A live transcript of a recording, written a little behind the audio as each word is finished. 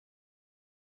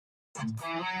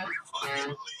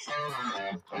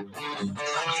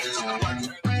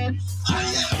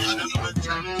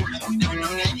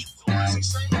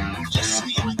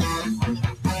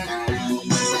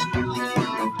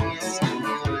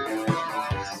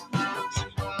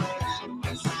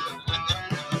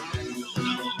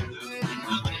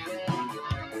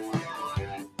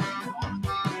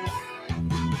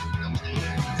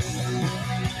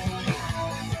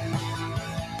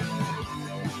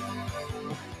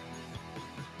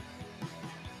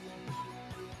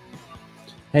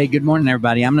Hey, good morning,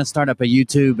 everybody. I'm going to start up a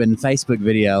YouTube and Facebook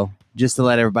video just to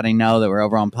let everybody know that we're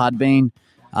over on Podbean,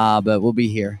 but we'll be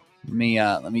here. Let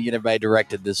me get everybody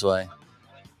directed this way.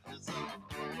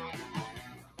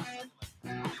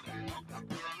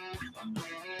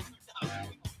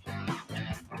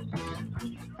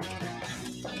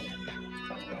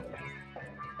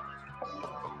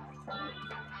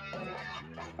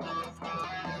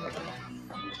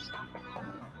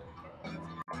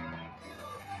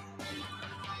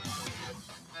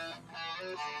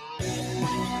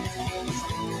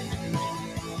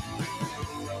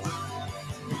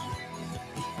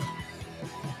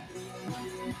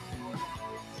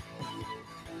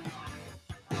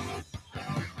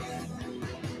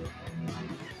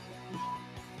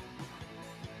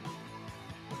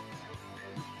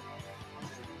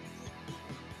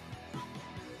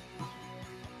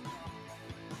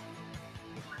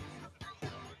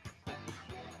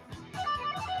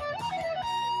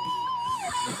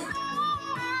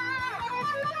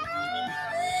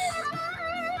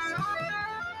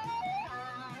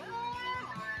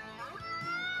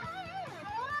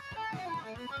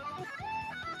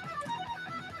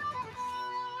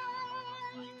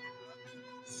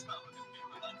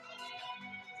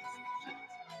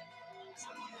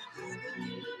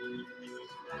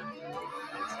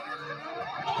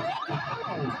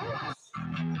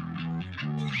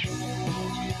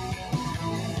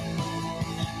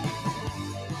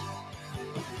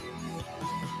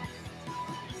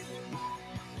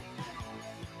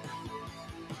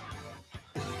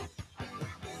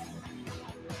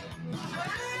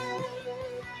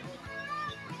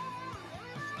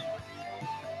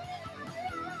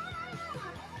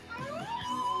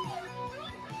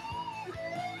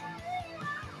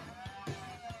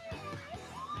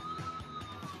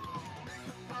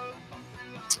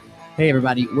 Hey,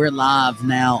 everybody. We're live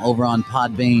now over on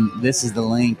Podbean. This is the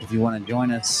link if you want to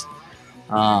join us.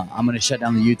 I'm going to shut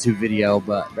down the YouTube video,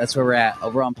 but that's where we're at,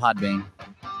 over on Podbean.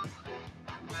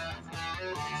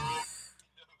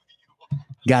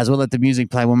 Guys, we'll let the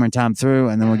music play one more time through,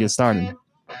 and then we'll get started.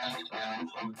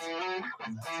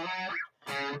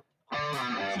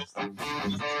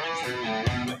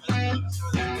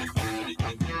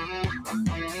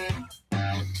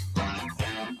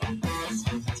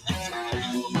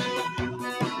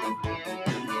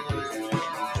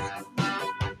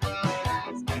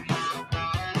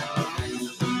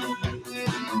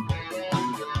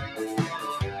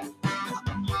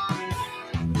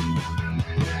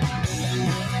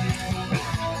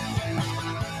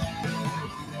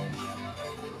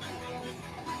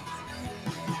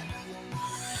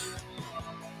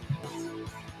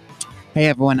 Hey,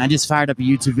 everyone. I just fired up a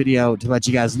YouTube video to let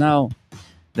you guys know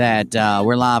that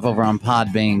we're live over on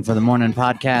Podbean for the morning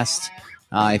podcast.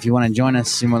 If you want to join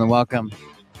us, you're more than welcome.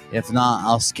 If not,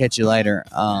 I'll catch you later.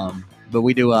 But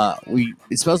we do,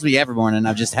 it's supposed to be every morning.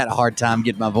 I've just had a hard time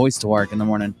getting my voice to work in the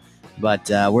morning. But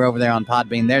we're over there on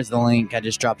Podbean. There's the link. I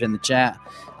just dropped it in the chat.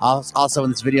 Also,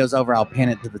 when this video's over, I'll pin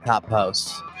it to the top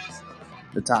post,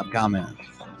 the top comment.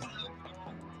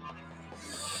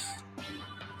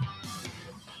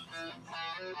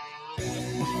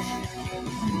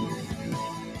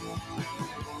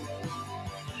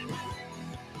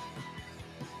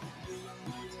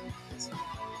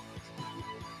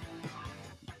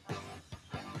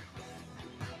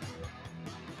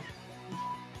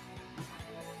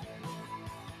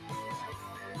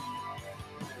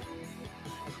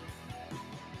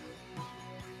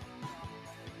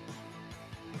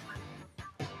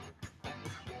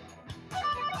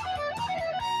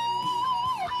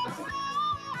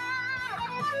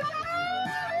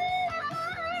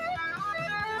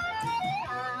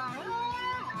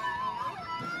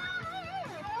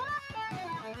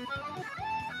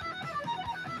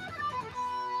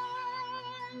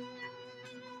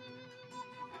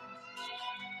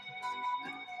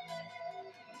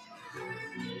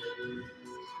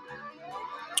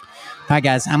 All right,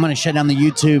 guys, I'm going to shut down the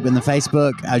YouTube and the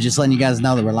Facebook. I was just letting you guys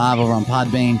know that we're live over on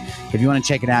Podbean. If you want to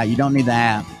check it out, you don't need the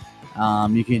app.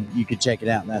 You could check it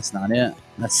out. That's not it.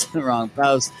 That's the wrong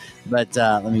post. But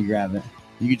let me grab it.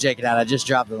 You can check it out. I just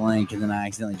dropped the link, and then I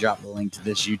accidentally dropped the link to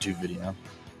this YouTube video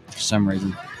for some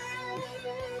reason.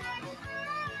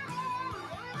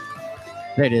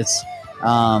 There it is.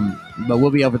 But we'll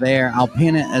be over there. I'll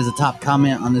pin it as a top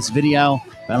comment on this video,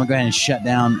 but I'm going to go ahead and shut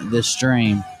down this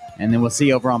stream, and then we'll see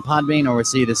you over on Podbean, or we'll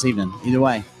see you this evening. Either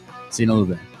way, see you in a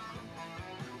little bit.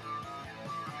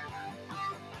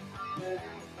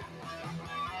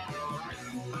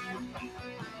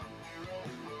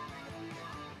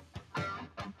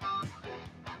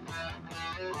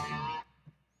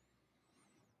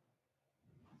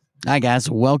 Hi, guys.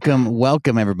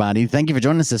 Welcome, everybody. Thank you for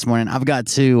joining us this morning. I've got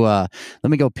to, let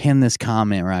me go pin this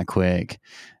comment right quick.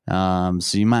 So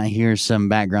you might hear some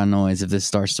background noise if this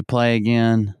starts to play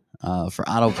again, for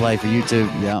autoplay for YouTube.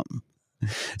 Yep.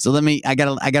 So I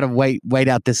gotta wait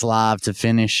out this live to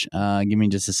finish. Give me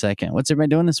just a second. What's everybody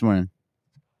doing this morning?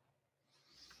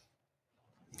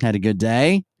 Had a good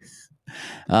day.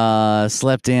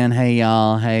 Slept in. Hey,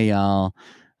 y'all.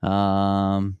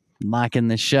 Liking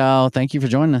the show. Thank you for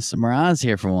joining us. Mariah's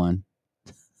here for one.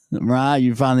 Mariah,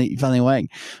 you finally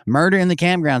awake. Murder in the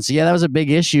campground. So yeah, that was a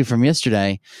big issue from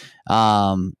yesterday.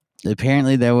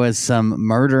 Apparently there was some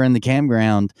murder in the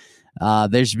campground.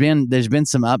 There's been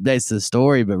some updates to the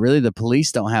story, but really the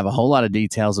police don't have a whole lot of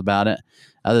details about it,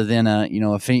 other than a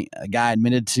guy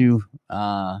admitted to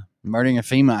murdering a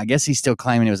female. I guess he's still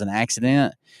claiming it was an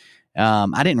accident.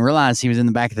 I didn't realize he was in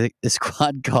the back of the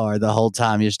squad car the whole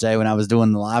time yesterday when I was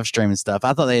doing the live stream and stuff.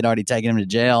 I thought they had already taken him to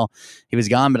jail. He was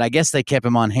gone, but I guess they kept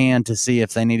him on hand to see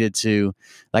if they needed to,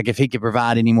 like if he could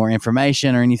provide any more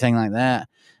information or anything like that.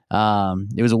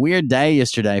 It was a weird day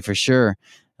yesterday for sure.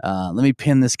 Let me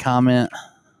pin this comment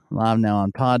live now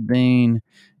on Podbean.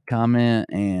 Comment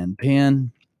and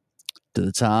pin to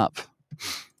the top.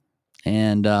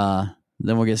 And then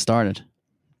we'll get started.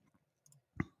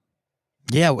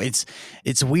 Yeah,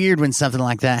 it's weird when something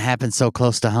like that happens so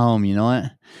close to home, you know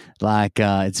what? Like,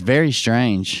 it's very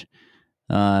strange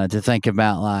to think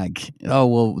about, like, oh,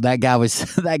 well, that guy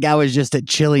was just at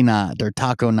chili night or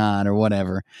taco night or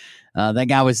whatever. That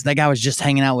guy was just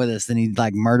hanging out with us, then he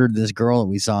like murdered this girl that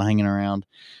we saw hanging around.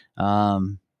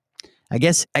 I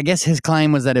guess his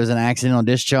claim was that it was an accidental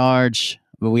discharge,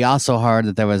 but we also heard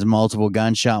that there was multiple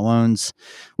gunshot wounds,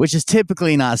 which is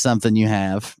typically not something you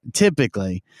have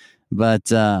typically. But,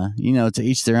 to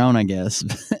each their own, I guess.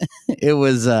 It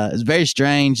was very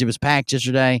strange. It was packed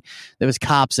yesterday. There was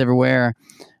cops everywhere.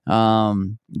 There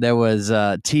was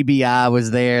TBI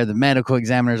was there. The medical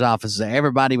examiner's office was there.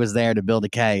 Everybody was there to build a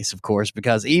case, of course,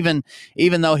 because even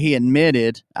though he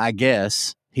admitted, I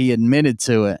guess, he admitted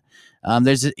to it.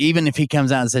 Even if he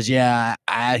comes out and says, yeah,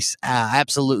 I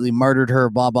absolutely murdered her,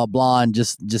 blah, blah, blah, and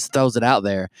just throws it out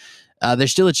there.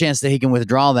 There's still a chance that he can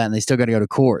withdraw that, and they still got to go to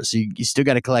court. So you still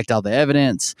got to collect all the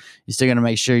evidence. You still got to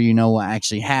make sure you know what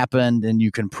actually happened, and you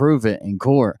can prove it in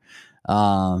court.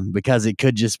 Because it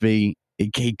could just be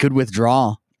he could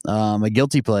withdraw a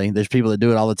guilty plea. There's people that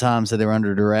do it all the time. So they were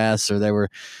under duress, or they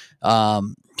were, I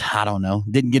don't know,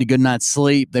 didn't get a good night's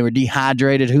sleep. They were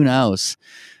dehydrated. Who knows?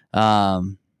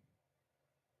 Man,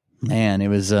 it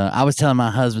was. I was telling my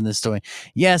husband this story.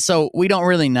 Yeah, so we don't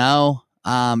really know.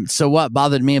 So what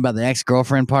bothered me about the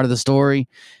ex-girlfriend part of the story,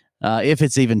 if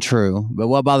it's even true, but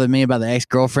what bothered me about the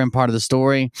ex-girlfriend part of the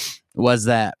story was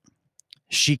that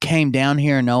she came down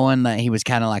here knowing that he was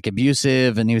kind of like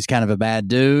abusive and he was kind of a bad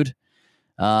dude.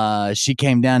 She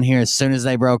came down here as soon as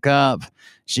they broke up.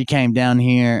 She came down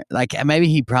here like maybe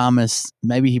he promised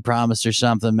her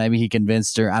something. Maybe he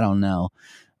convinced her. I don't know,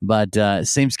 but it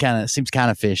seems kind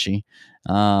of fishy.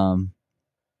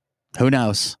 Who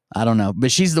knows? I don't know.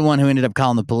 But she's the one who ended up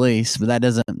calling the police, but that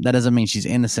doesn't mean she's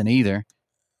innocent either.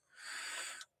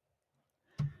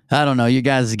 I don't know. You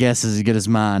guys' guess is as good as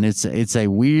mine. It's a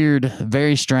weird,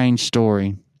 very strange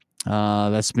story.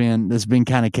 That's been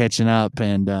kind of catching up,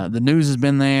 and the news has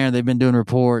been there. They've been doing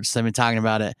reports. They've been talking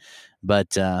about it,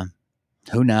 but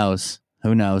who knows?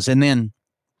 Who knows? And then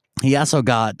he also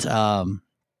got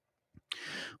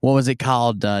what was it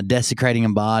called? Desecrating a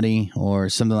body or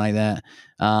something like that.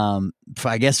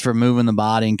 I guess for moving the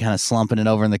body and kind of slumping it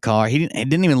over in the car. It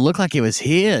didn't even look like it was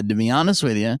hid, to be honest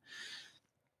with you.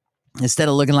 Instead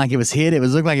of looking like it was hid,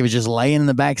 looked like it was just laying in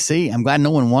the back seat. I'm glad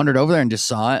no one wandered over there and just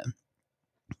saw it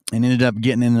and ended up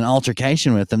getting in an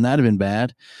altercation with him. That'd have been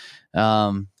bad.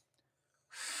 I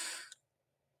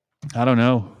don't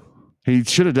know. He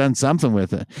should have done something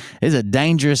with it. He's a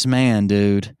dangerous man,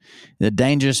 dude. A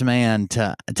dangerous man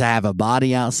to have a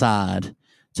body outside,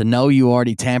 to know you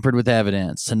already tampered with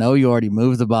evidence, to know you already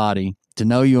moved the body, to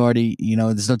know you already,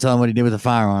 there's no telling what he did with a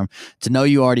firearm, to know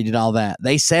you already did all that.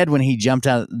 They said when he jumped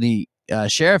out, the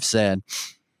sheriff said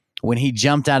when he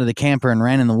jumped out of the camper and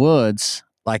ran in the woods,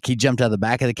 like he jumped out of the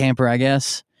back of the camper, I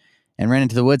guess, and ran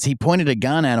into the woods. He pointed a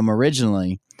gun at him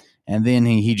originally, and then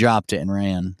he dropped it and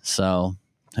ran. So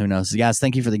who knows? Guys,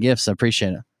 thank you for the gifts. I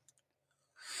appreciate it.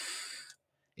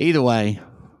 Either way,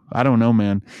 I don't know,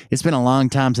 man. It's been a long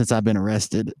time since I've been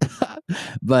arrested,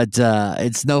 but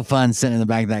it's no fun sitting in the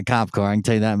back of that cop car. I can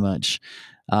tell you that much.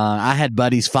 I had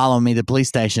buddies following me to the police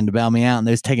station to bail me out, and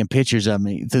they was taking pictures of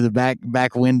me through the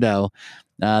back window.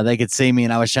 They could see me,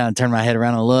 and I was trying to turn my head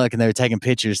around and look, and they were taking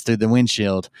pictures through the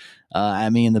windshield at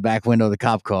me in the back window of the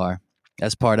cop car.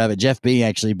 That's part of it. Jeff B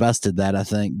actually busted that, I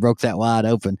think, broke that wide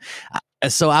open.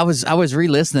 So I was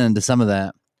re-listening to some of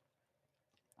that.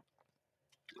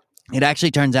 It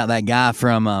actually turns out that guy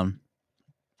from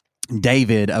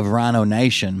David of Rhino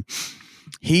Nation,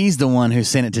 he's the one who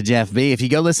sent it to Jeff B. If you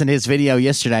go listen to his video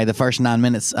yesterday, the first 9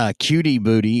 minutes, Cutie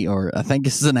Booty, or I think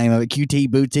this is the name of it, QT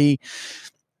Booty,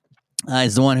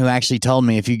 is the one who actually told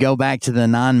me. If you go back to the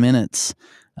 9 minutes,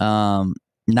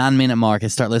 9-minute mark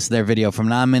and start listening to their video from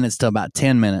 9 minutes to about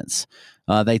 10 minutes,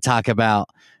 they talk about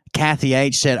Kathy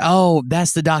H said, "Oh,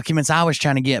 that's the documents I was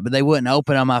trying to get, but they wouldn't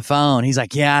open on my phone." He's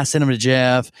like, "Yeah, I sent them to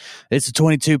Jeff. It's a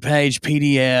 22-page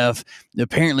PDF.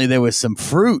 Apparently there was some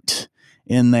fruit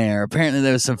in there.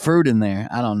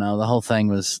 I don't know. The whole thing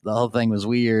was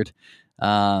weird.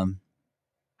 I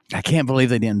can't believe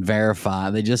they didn't verify.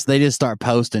 They just start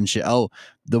posting shit. Oh,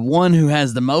 the one who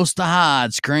has the most to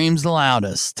hide screams the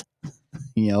loudest.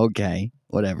 Yeah, okay,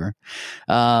 whatever.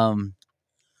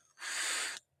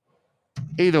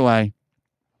 Either way,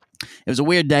 it was a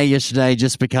weird day yesterday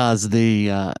just because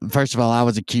first of all, I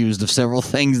was accused of several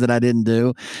things that I didn't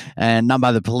do, and not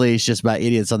by the police, just by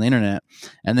idiots on the internet.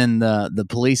 And then the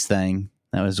police thing,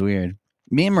 that was weird.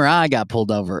 Me and Mariah got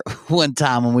pulled over one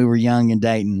time when we were young and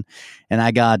dating, and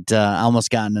I almost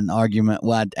got in an argument.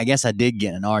 Well, I guess I did get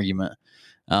in an argument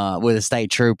with a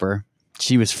state trooper.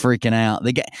 She was freaking out.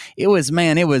 It was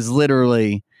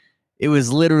literally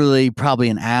probably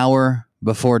an hour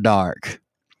before dark.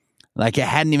 Like it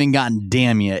hadn't even gotten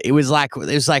dim yet. It was like what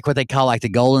they call like the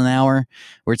golden hour,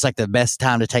 where it's like the best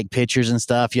time to take pictures and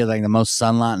stuff. You have like the most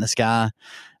sunlight in the sky,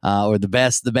 or the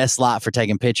best light for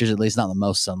taking pictures. At least not the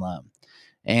most sunlight.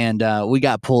 And we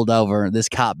got pulled over. This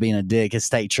cop being a dick, his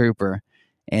state trooper,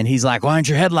 and he's like, "Why aren't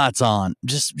your headlights on?"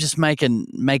 Just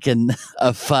making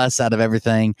a fuss out of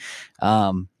everything.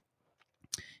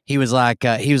 He was like,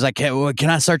 "Hey, well, can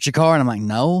I search your car?" And I'm like,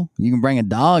 "No, you can bring a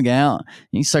dog out.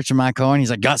 You can search my car." And he's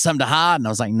like, "Got something to hide?" And I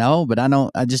was like, "No, but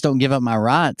I just don't give up my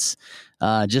rights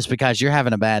just because you're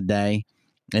having a bad day."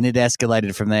 And it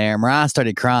escalated from there. Mariah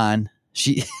started crying.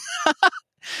 She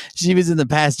was in the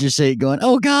passenger seat going,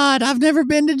 "Oh God, I've never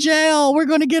been to jail. We're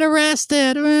going to get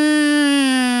arrested."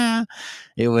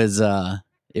 It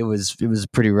was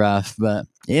pretty rough, but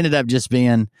it ended up just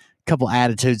being couple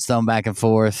attitudes thrown back and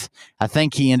forth. I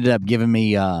think he ended up giving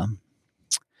me a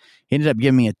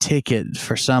ticket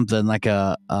for something like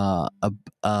a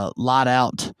lot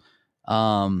out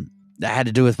that had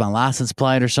to do with my license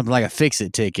plate or something, like a fix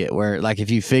it ticket, where like if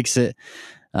you fix it,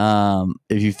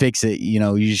 you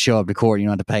know, you just show up to court, you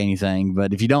don't have to pay anything.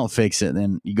 But if you don't fix it,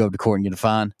 then you go to court and get a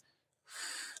fine.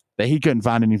 But he couldn't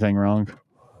find anything wrong.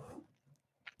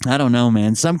 I don't know,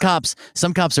 man. Some cops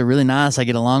are really nice. I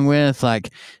get along with, like,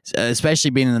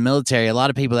 especially being in the military. A lot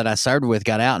of people that I served with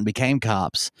got out and became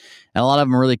cops, and a lot of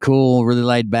them are really cool, really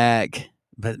laid back.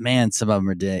 But man, some of them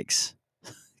are dicks.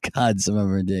 God, some of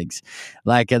them are dicks.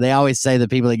 Like they always say, the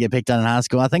people that get picked on in high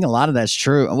school. I think a lot of that's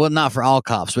true. Well, not for all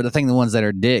cops, but I think the ones that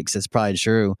are dicks, it's probably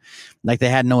true. Like they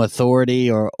had no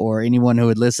authority or anyone who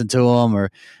would listen to them,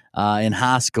 or in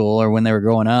high school or when they were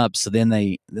growing up. So then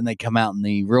they come out in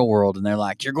the real world and they're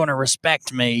like, "You're going to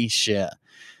respect me." Shit,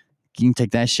 you can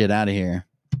take that shit out of here.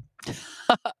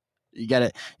 You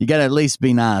gotta at least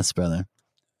be nice, brother.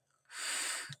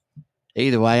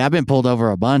 Either way, I've been pulled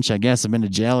over a bunch. I guess I've been to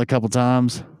jail a couple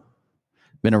times,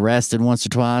 been arrested once or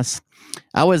twice.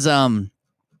 I was I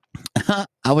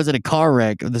was at a car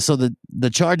wreck. So the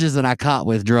charges that I caught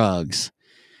with drugs,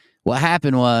 what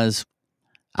happened was,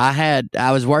 I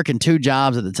was working 2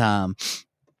 jobs at the time,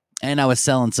 and I was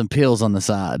selling some pills on the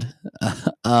side.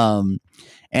 And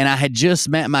I had just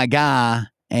met my guy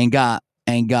and got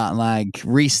like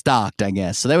restocked, I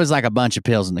guess. So there was like a bunch of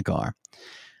pills in the car.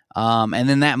 And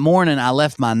then that morning I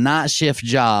left my night shift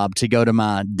job to go to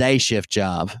my day shift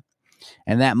job.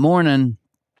 And that morning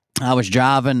I was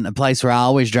driving a place where I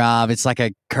always drive. It's like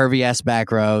a curvy ass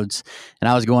back roads, and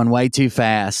I was going way too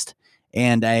fast.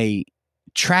 And a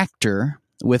tractor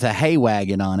with a hay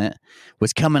wagon on it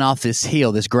was coming off this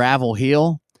hill, this gravel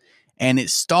hill, and it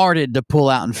started to pull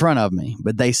out in front of me,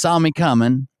 but they saw me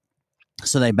coming,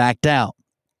 so they backed out.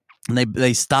 And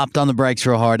they stopped on the brakes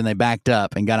real hard and they backed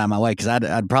up and got out of my way because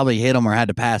I'd probably hit them or had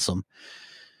to pass them.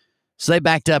 So they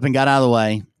backed up and got out of the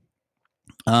way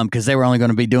because they were only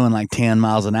going to be doing like 10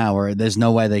 miles an hour. There's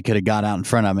no way they could have got out in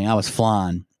front of me. I was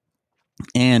flying.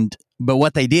 But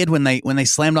what they did when they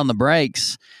slammed on the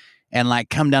brakes and like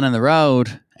come down in the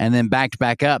road and then backed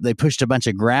back up, they pushed a bunch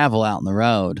of gravel out in the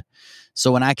road.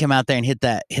 So when I came out there and hit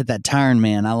that turn,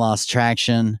 man, I lost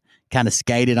traction, kind of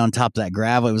skated on top of that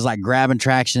gravel. It was like grabbing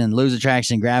traction and losing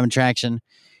traction, grabbing traction.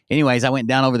 Anyways, I went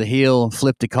down over the hill,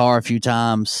 flipped the car a few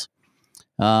times,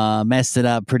 messed it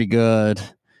up pretty good.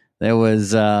 There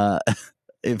was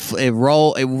it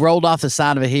rolled off the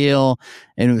side of a hill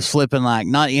and it was flipping like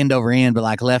not end over end, but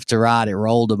like left to right. It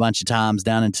rolled a bunch of times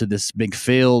down into this big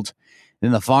field.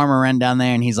 Then the farmer ran down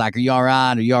there and he's like, "Are you all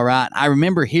right? Are you all right?" I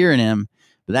remember hearing him,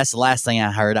 but that's the last thing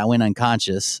I heard. I went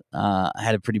unconscious. I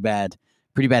had a pretty bad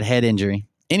head injury.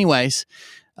 Anyways,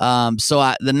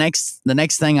 so the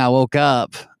next thing I woke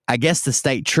up, I guess the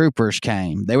state troopers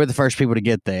came. They were the first people to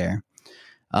get there.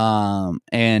 And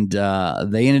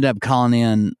they ended up calling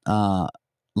in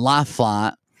Life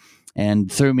Flight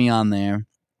and threw me on there.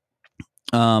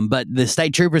 But the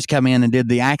state troopers come in and did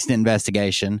the accident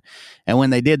investigation. And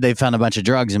when they did, they found a bunch of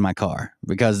drugs in my car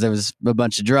because there was a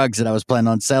bunch of drugs that I was planning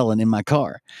on selling in my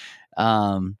car.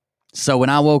 So when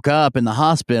I woke up in the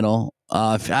hospital,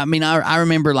 I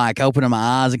remember like opening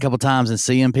my eyes a couple times and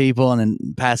seeing people and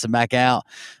then passing back out.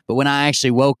 But when I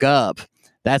actually woke up,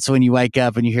 that's when you wake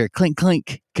up and you hear clink,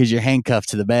 clink, because you're handcuffed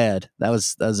to the bed. That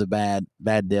was a bad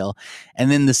deal.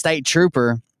 And then the state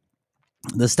trooper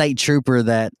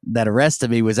that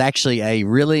arrested me was actually a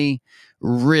really,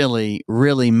 really,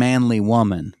 really manly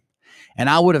woman. And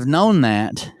I would have known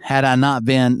that had I not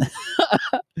been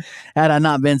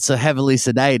so heavily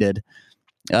sedated.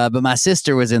 But my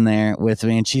sister was in there with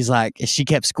me and she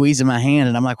kept squeezing my hand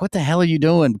and I'm like, "What the hell are you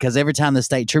doing?" Because every time the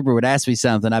state trooper would ask me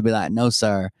something, I'd be like, "No,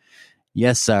 sir."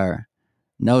 "Yes, sir."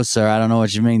 "No, sir. I don't know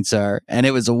what you mean, sir." And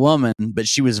it was a woman, but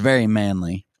she was very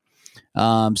manly.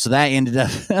 So that ended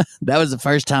up, that was the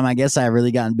first time I guess I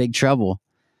really got in big trouble.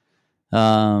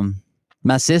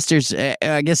 My sisters,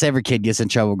 I guess every kid gets in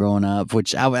trouble growing up,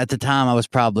 which at the time I was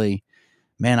probably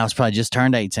just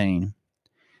turned 18.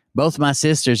 Both my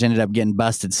sisters ended up getting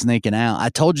busted sneaking out. I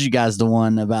told you guys the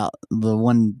one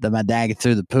that my dad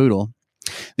threw the poodle.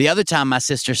 The other time my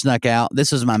sister snuck out,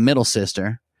 this was my middle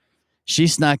sister. She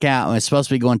snuck out and was supposed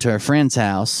to be going to her friend's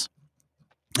house.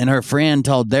 And her friend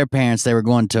told their parents they were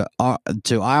going to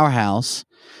our house.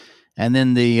 And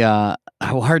then her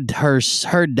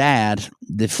dad,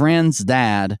 the friend's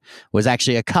dad, was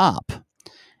actually a cop.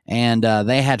 And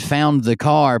they had found the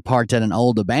car parked at an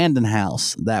old abandoned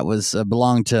house that was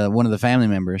belonged to one of the family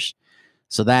members.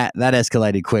 So that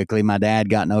escalated quickly. My dad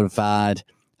got notified.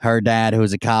 Her dad, who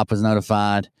was a cop, was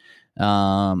notified.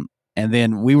 And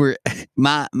then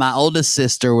my oldest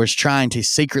sister was trying to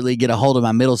secretly get a hold of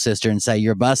my middle sister and say,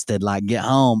 "You're busted, like get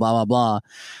home, blah, blah, blah."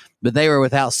 But they were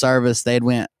without service.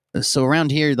 So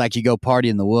around here, like you go party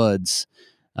in the woods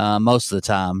most of the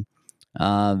time,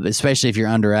 especially if you're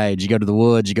underage. You go to the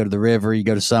woods, you go to the river, you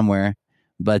go to somewhere.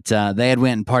 But they had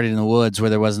went and partied in the woods where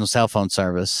there was no cell phone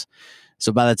service.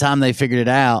 So by the time they figured it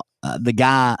out, the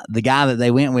guy that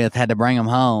they went with had to bring them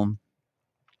home.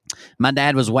 My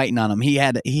dad was waiting on him. He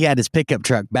had his pickup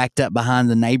truck backed up behind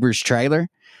the neighbor's trailer.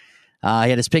 He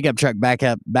had his pickup truck back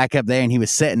up there, and he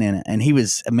was sitting in it. And he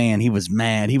was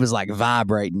mad. He was like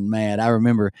vibrating mad. I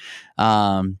remember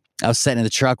I was sitting in the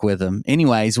truck with him.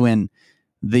 Anyways, when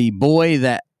the boy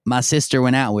that my sister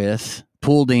went out with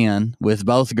pulled in with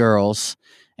both girls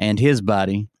and his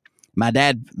buddy, my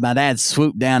dad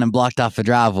swooped down and blocked off the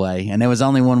driveway, and there was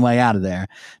only one way out of there.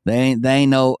 They ain't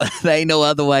no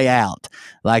other way out.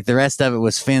 Like the rest of it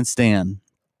was fenced in,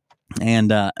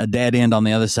 and a dead end on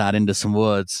the other side into some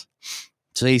woods.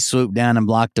 So he swooped down and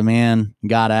blocked them in,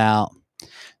 got out.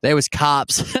 There was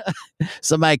cops.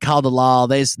 Somebody called the law.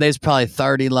 There's probably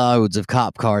 30 loads of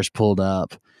cop cars pulled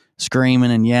up,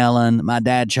 screaming and yelling. My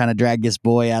dad trying to drag this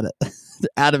boy out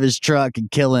of his truck and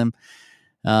kill him.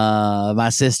 My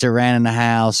sister ran in the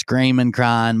house screaming,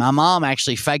 crying. My mom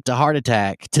actually faked a heart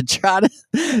attack to try.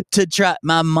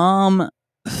 My mom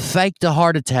faked a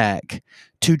heart attack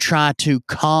to try to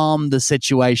calm the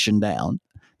situation down.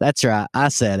 That's right. I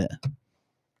said it.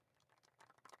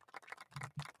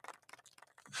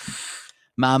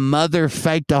 My mother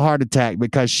faked a heart attack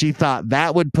because she thought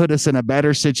that would put us in a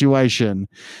better situation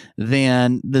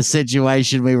than the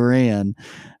situation we were in.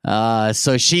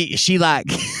 So she like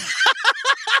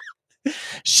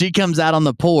she comes out on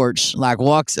the porch, like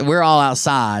walks. We're all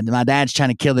outside. My dad's trying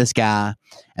to kill this guy,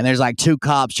 and there's like 2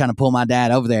 cops trying to pull my dad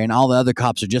over there, and all the other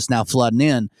cops are just now flooding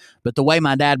in. But the way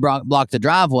my dad blocked the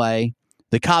driveway,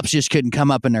 the cops just couldn't come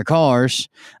up in their cars.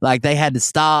 Like, they had to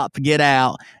stop, get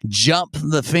out, jump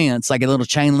the fence, like a little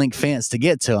chain link fence, to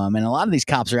get to them. And a lot of these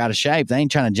cops are out of shape. They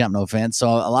ain't trying to jump no fence. So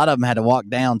a lot of them had to walk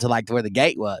down to like where the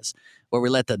gate was, where we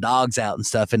let the dogs out and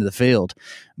stuff into the field.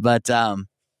 But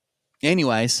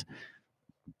anyways,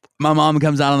 my mom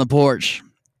comes out on the porch,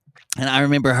 and I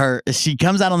remember she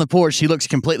comes out on the porch. She looks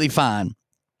completely fine.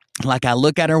 Like, I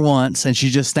look at her once, and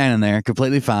she's just standing there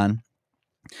completely fine.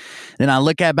 Then I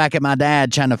look back at my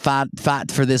dad trying to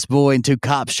fight for this boy, and 2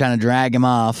 cops trying to drag him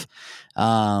off.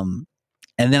 And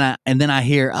then I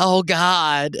hear, "Oh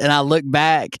God!" And I look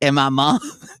back, and my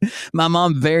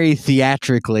mom very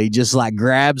theatrically just like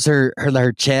grabs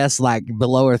her chest, like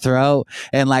below her throat,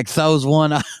 and like throws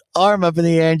one arm up in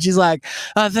the air, and she's like,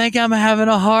 "I think I'm having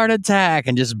a heart attack,"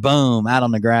 and just boom, out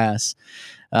on the grass.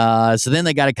 So then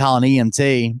they got to call an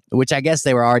EMT, which I guess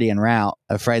they were already en route,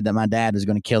 afraid that my dad was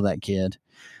going to kill that kid.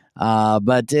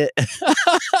 But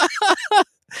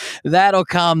that'll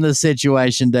calm the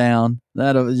situation down.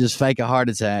 That'll just fake a heart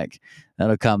attack.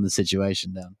 That'll calm the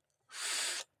situation down.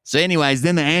 So anyways,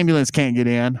 then the ambulance can't get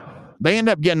in. They end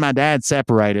up getting my dad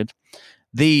separated.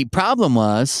 The problem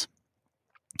was,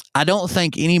 I don't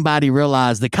think anybody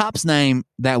realized the cop's name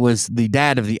that was the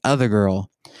dad of the other girl.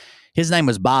 His name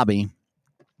was Bobby.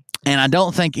 And I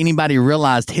don't think anybody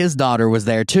realized his daughter was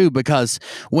there too, because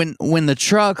when the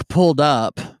truck pulled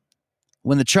up,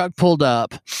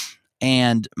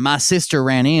 and my sister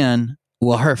ran in,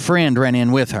 well, her friend ran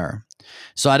in with her.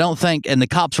 So I don't think, and the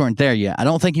cops weren't there yet, I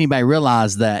don't think anybody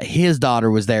realized that his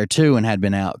daughter was there too and had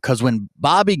been out. Because when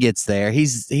Bobby gets there,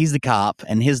 he's the cop,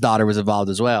 and his daughter was involved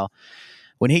as well.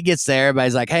 When he gets there,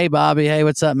 everybody's like, "Hey, Bobby, hey,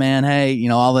 what's up, man? Hey,"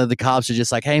 all the other cops are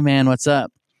just like, "Hey, man, what's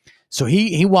up?" So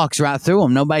he walks right through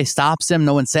them. Nobody stops him.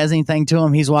 No one says anything to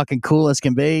him. He's walking cool as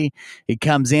can be. He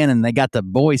comes in, and they got the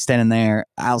boys standing there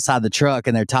outside the truck,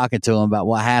 and they're talking to him about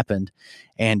what happened.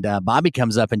 And Bobby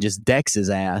comes up and just decks his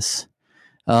ass.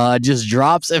 Just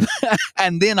drops him.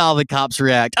 And then all the cops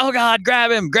react. "Oh, God, grab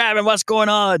him. What's going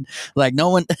on?" Like, no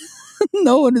one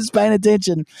is paying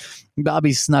attention.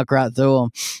 Bobby snuck right through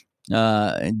him.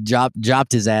 And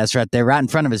dropped his ass right there, right in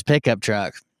front of his pickup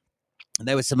truck.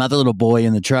 There was some other little boy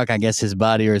in the truck, I guess his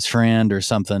buddy or his friend or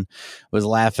something, was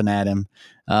laughing at him.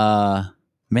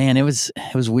 Man, it was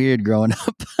weird growing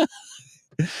up.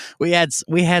 We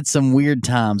had some weird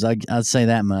times. I'd say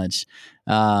that much.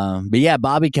 But yeah,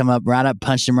 Bobby come up,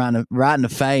 punched him right in the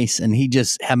face, and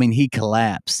he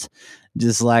collapsed.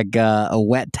 Just like a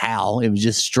wet towel. It was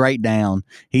just straight down.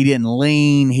 He didn't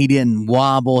lean. He didn't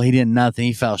wobble. He didn't nothing.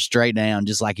 He fell straight down,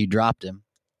 just like you dropped him.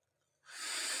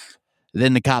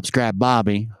 Then the cops grabbed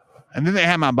Bobby, and then they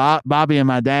had my Bobby and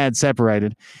my dad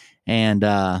separated, and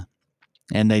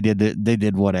they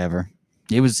did whatever.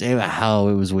 It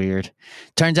was weird.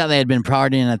 Turns out they had been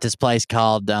partying at this place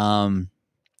called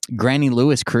Granny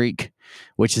Lewis Creek,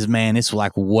 which is, man, it's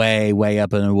like way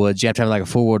up in the woods. You have to have like a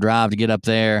 4-wheel drive to get up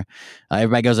there.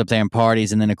 Everybody goes up there and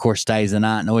parties, and then of course stays the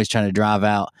night. No one's trying to drive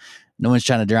out. No one's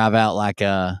trying to drive out like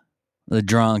the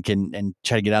drunk and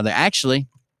try to get out of there. Actually,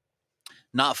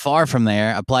 not far from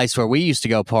there, a place where we used to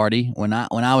go party when I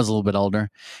was a little bit older.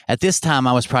 At this time,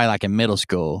 I was probably like in middle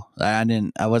school. I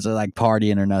wasn't like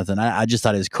partying or nothing. I just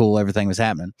thought it was cool. Everything was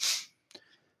happening.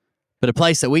 But a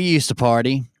place that we used to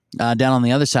party down on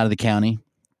the other side of the county,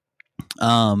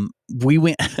 we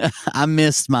went. I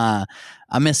missed my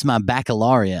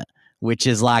baccalaureate, which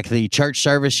is like the church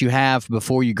service you have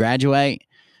before you graduate.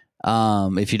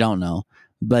 If you don't know,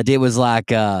 but it was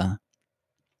like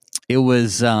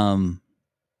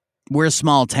we're a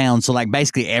small town, so like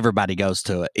basically everybody goes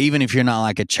to it. Even if you're not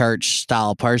like a church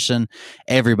style person,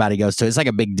 everybody goes to it. It's like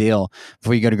a big deal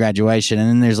before you go to graduation. And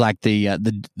then there's like the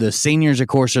seniors, of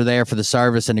course, are there for the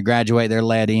service, and to graduate, they're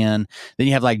let in. Then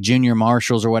you have like junior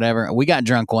marshals or whatever. We got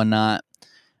drunk one night,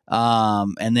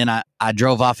 and then I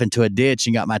drove off into a ditch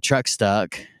and got my truck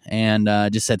stuck, and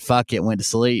just said fuck it, went to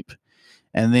sleep.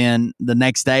 And then the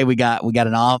next day we got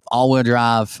an all-wheel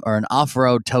drive or an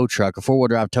off-road tow truck, a 4-wheel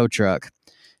drive tow truck,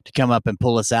 to come up and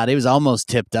pull us out. It was almost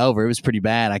tipped over. It was pretty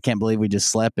bad. I can't believe we just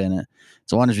slept in it.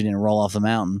 So I wonder if we didn't roll off the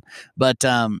mountain. But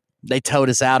they towed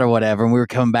us out or whatever, and we were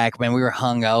coming back. Man, we were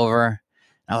hungover.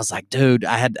 I was like, dude,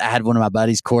 I had one of my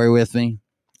buddies, Corey, with me,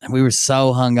 and we were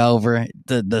so hungover.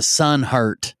 The sun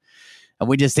hurt. And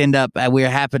we just end up,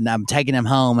 I'm taking him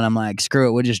home, and I'm like, screw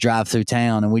it, we'll just drive through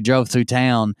town. And we drove through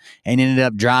town and ended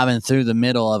up driving through the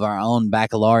middle of our own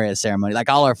baccalaureate ceremony.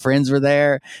 Like, all our friends were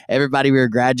there, everybody we were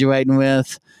graduating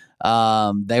with.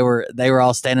 They were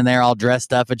all standing there all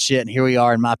dressed up and shit, and here we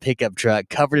are in my pickup truck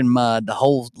covered in mud, the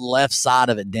whole left side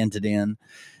of it dented in,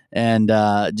 and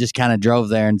just kind of drove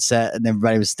there and sat, and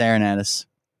everybody was staring at us.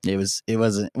 It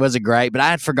wasn't great, but I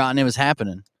had forgotten it was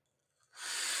happening.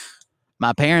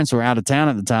 My parents were out of town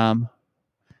at the time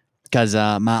because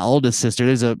my oldest sister,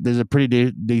 there's a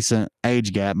pretty decent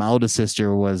age gap. My oldest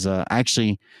sister was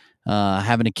actually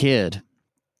having a kid,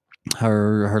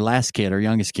 her last kid, her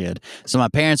youngest kid. So my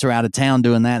parents were out of town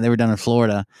doing that. They were down in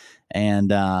Florida,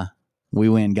 and we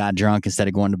went and got drunk instead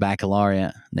of going to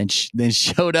baccalaureate. Then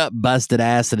showed up busted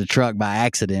ass in a truck by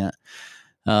accident.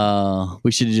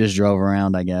 We should have just drove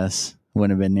around, I guess.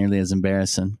 Wouldn't have been nearly as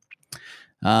embarrassing.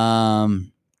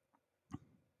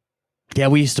 Yeah,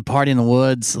 we used to party in the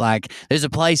woods. Like there's a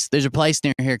place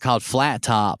near here called Flat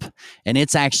Top, and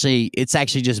it's actually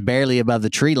just barely above the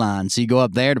tree line. So you go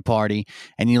up there to party,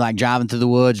 and you like driving through the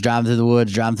woods,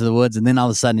 and then all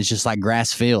of a sudden it's just like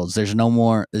grass fields. There's no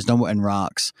more and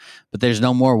rocks, but there's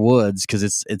no more woods because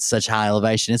it's such high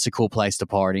elevation. It's a cool place to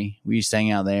party. We used to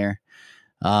hang out there.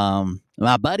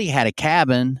 My buddy had a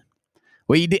cabin.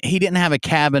 Well, he didn't have a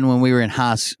cabin when we were in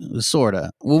high school, sort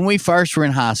of. When we first were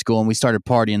in high school and we started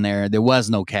partying there was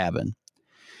no cabin.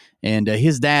 And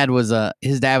his dad was a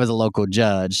local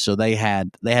judge, so they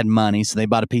had money, so they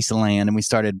bought a piece of land, and we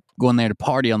started going there to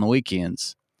party on the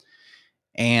weekends.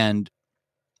 And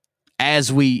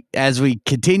as we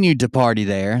continued to party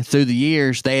there through the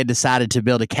years, they had decided to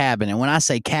build a cabin. And when I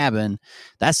say cabin,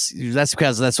 that's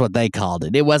because that's what they called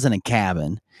it. It wasn't a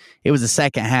cabin. It was a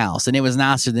second house, and it was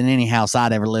nicer than any house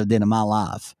I'd ever lived in my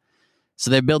life. So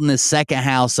they're building this second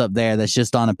house up there that's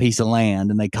just on a piece of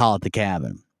land, and they call it the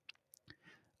cabin.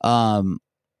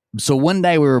 So one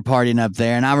day we were partying up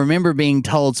there, and I remember being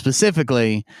told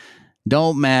specifically,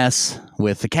 don't mess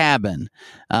with the cabin.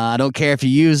 I don't care if you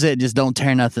use it, just don't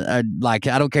tear nothing. I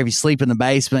don't care if you sleep in the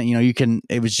basement. You know, you can.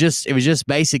 It was just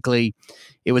basically,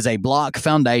 it was a block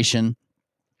foundation,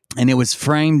 and it was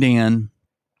framed in.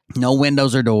 No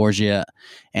windows or doors yet,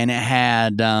 and it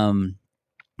had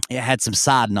some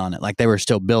siding on it, like they were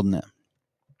still building it.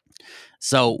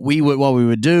 So what we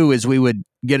would do is we would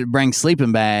bring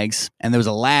sleeping bags, and there was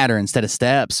a ladder instead of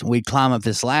steps. We'd climb up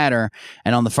this ladder,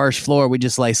 and on the first floor we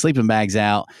just lay sleeping bags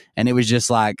out, and it was just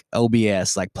like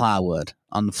OBS, like plywood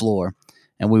on the floor,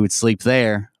 and we would sleep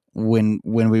there when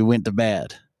we went to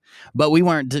bed. But we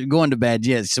weren't going to bed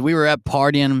yet, so we were up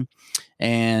partying,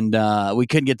 and we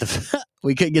couldn't get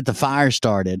the fire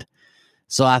started.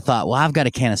 So I thought, well, I've got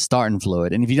a can of starting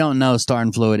fluid. And if you don't know,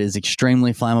 starting fluid is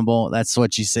extremely flammable. That's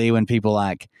what you see when people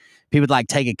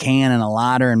take a can and a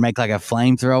lighter and make like a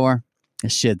flamethrower.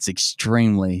 This shit's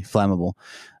extremely flammable.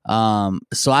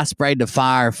 So I sprayed the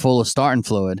fire full of starting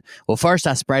fluid. Well, first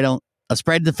I sprayed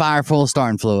the fire full of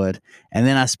starting fluid, and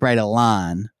then I sprayed a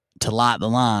line to light the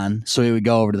line so it would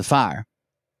go over to the fire.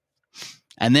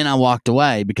 And then I walked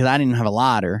away because I didn't have a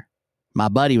lighter. My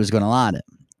buddy was going to light it.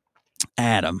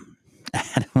 Adam,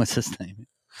 what's his name?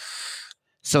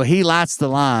 So he lights the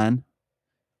line,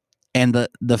 and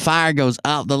the fire goes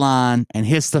up the line and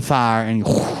hits the fire and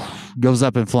goes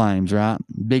up in flames, right?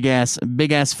 Big ass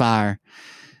fire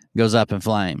goes up in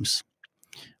flames.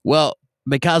 Well,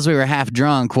 because we were half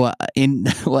drunk, what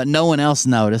no one else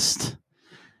noticed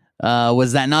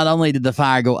was that not only did the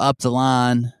fire go up the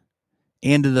line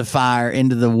into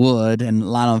the wood and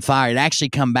light on fire, it actually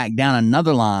come back down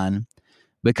another line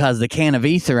because the can of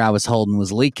ether I was holding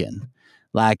was leaking.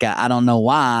 Like, I don't know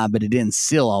why, but it didn't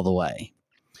seal all the way.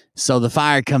 So the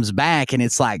fire comes back, and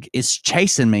it's like it's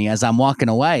chasing me as I'm walking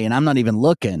away, and I'm not even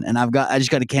looking. And I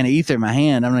just got a can of ether in my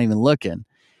hand. I'm not even looking.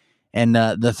 And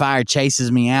the fire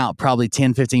chases me out probably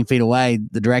 10, 15 feet away,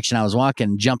 the direction I was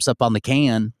walking, jumps up on the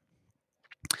can.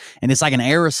 And it's like an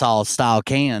aerosol style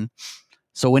can.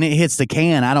 So when it hits the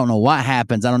can, I don't know what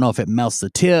happens. I don't know if it melts the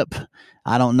tip.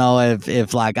 I don't know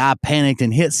if like I panicked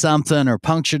and hit something or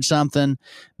punctured something.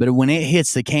 But when it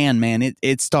hits the can, man,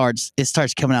 it starts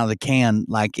coming out of the can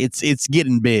like it's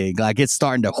getting big. Like it's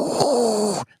starting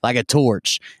to like a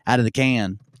torch out of the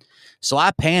can. So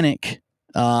I panic.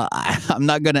 I'm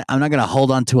not gonna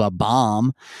hold on to a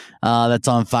bomb that's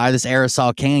on fire. This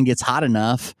aerosol can gets hot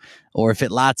enough, or if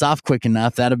it lights off quick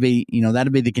enough, that'll be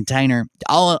the container.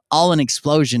 All an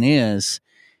explosion is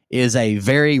a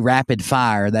very rapid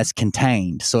fire that's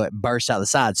contained, so it bursts out the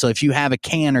side. So if you have a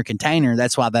can or container,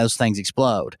 that's why those things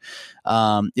explode.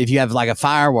 If you have like a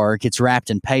firework, it's wrapped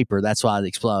in paper. That's why it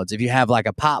explodes. If you have like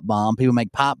a pop bomb, people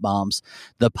make pop bombs.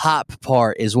 The pop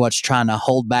part is what's trying to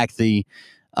hold back the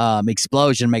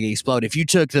explosion, make it explode. If you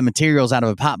took the materials out of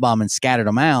a pop bomb and scattered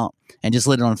them out, and just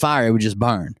lit it on fire, it would just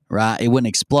burn, right? It wouldn't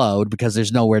explode because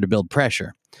there's nowhere to build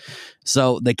pressure.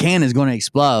 So the can is going to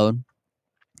explode.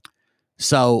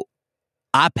 So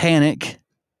I panic,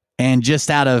 and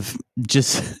just out of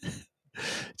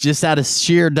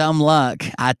sheer dumb luck,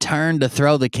 I turned to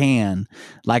throw the can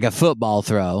like a football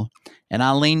throw, and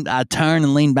I turned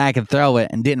and leaned back and throw it,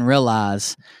 and didn't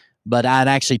realize, but I'd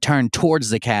actually turned towards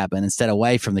the cabin instead of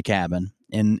away from the cabin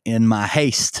in my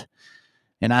haste,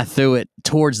 and I threw it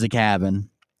towards the cabin.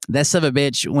 That son of a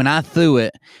bitch, when I threw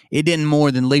it, it didn't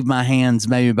more than leave my hands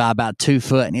maybe by about 2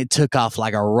 foot, and it took off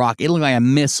like a rock. It looked like a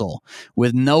missile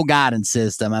with no guidance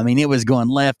system. I mean, it was going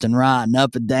left and right and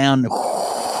up and down.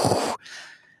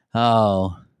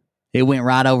 Oh, it went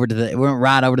right over to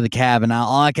the cabin.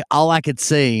 All I could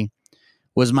see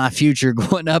was my future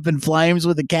going up in flames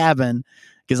with the cabin.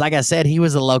 Because like I said, he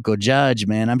was a local judge,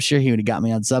 man. I'm sure he would have got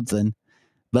me on something.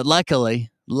 But luckily,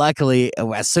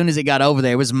 as soon as it got over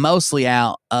there, it was mostly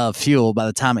out of fuel by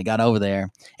the time it got over there.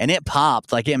 And it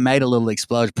popped, like it made a little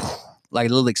explosion, like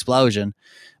a little explosion.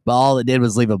 But all it did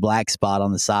was leave a black spot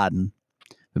on the siding.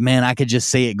 But man, I could just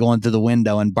see it going through the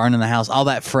window and burning the house. All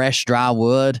that fresh, dry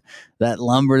wood, that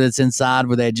lumber that's inside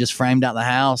where they had just framed out the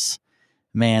house.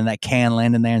 Man, that can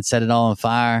landed there and set it all on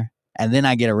fire. And then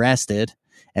I get arrested.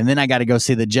 And then I got to go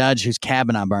see the judge whose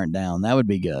cabin I burnt down. That would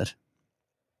be good.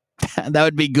 That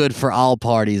would be good for all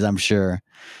parties, I'm sure.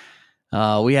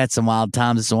 We had some wild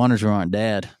times. It's a wonder we aren't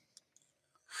dead.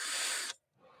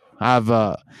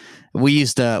 We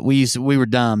were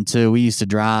dumb too. We used to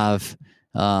drive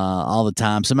all the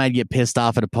time. Somebody'd get pissed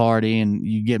off at a party and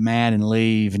you get mad and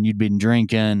leave, and you'd been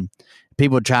drinking.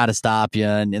 People would try to stop you,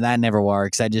 and that never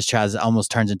works. That just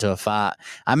almost turns into a fight.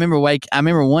 I remember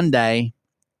one day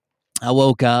I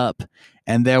woke up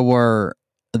and there was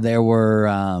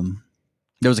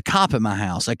a cop at my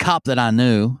house, a cop that I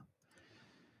knew.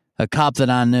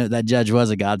 That judge was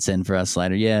a godsend for us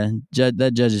later. Yeah,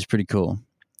 that judge is pretty cool.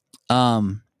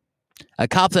 A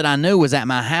cop that I knew was at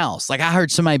my house. Like, I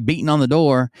heard somebody beating on the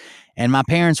door, and my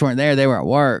parents weren't there. They were at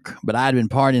work, but I had been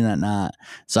partying that night.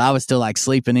 So I was still like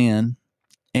sleeping in.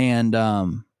 And I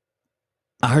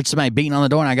heard somebody beating on the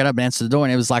door, and I got up and answered the door,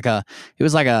 and it was like a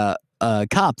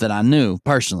cop that I knew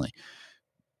personally,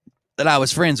 that I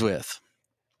was friends with.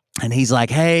 And he's like,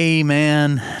 "Hey,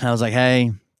 man." And I was like,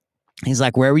 "Hey." He's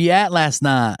like, "Where were you at last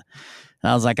night?"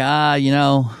 And I was like,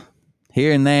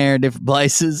 here and there, different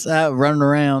places, running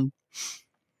around.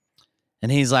 And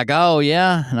he's like, "Oh,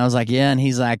 yeah." And I was like, "Yeah." And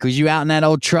he's like, "Was you out in that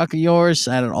old truck of yours?"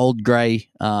 I had an old gray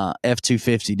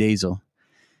F-250 diesel.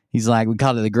 He's like, we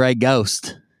called it the Gray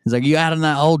Ghost. He's like, "You out in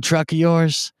that old truck of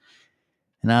yours?"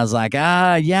 And I was like,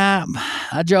 "Yeah,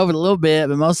 I drove it a little bit,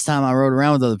 but most of the time I rode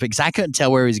around with other people." I couldn't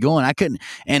tell where he was going. I couldn't,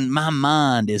 and my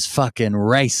mind is fucking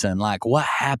racing. Like, what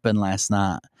happened last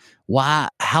night? Why?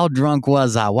 How drunk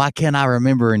was I? Why can't I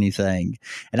remember anything?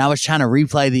 And I was trying to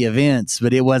replay the events,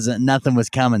 but nothing was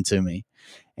coming to me.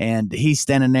 And he's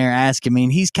standing there asking me,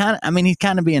 and he's kind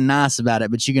of being nice about it,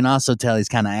 but you can also tell he's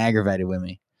kind of aggravated with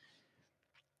me.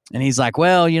 And he's like,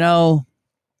 "Well,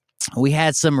 we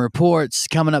had some reports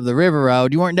coming up the river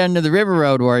road. You weren't down near the river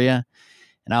road, were you?"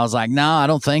 And I was like, "No, I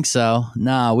don't think so.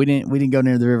 No, we didn't go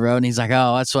near the river road." And he's like,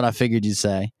 "Oh, that's what I figured you'd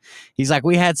say." He's like,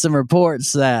 "We had some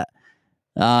reports that,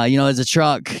 there's a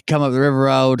truck come up the river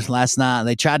road last night.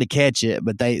 They tried to catch it,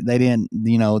 but they didn't,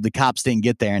 the cops didn't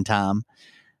get there in time.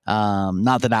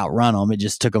 Not that I outrun them. It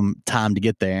just took them time to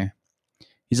get there."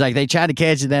 He's like, "They tried to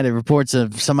catch it. That it reports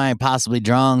of somebody possibly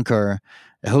drunk or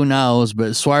who knows,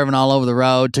 but swerving all over the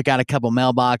road, took out a couple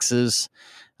mailboxes,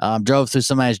 drove through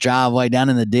somebody's driveway down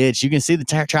in the ditch. You can see the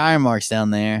tire marks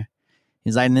down there."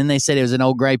 He's like, and then they said it was an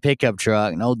old gray pickup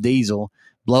truck, an old diesel,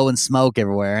 blowing smoke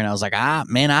everywhere. And I was like,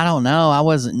 man, I don't know. I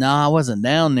wasn't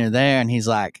down near there." And he's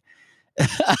like,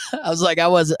 I was like, I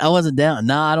wasn't down.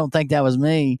 "No, I don't think that was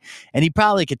me." And he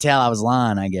probably could tell I was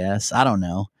lying, I guess. I don't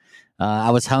know. I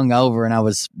was hungover and I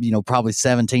was, probably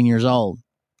 17 years old.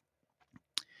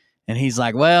 And he's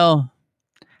like, "Well,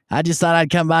 I just thought I'd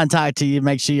come by and talk to you,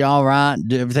 make sure you're all right,